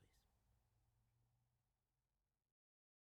silence.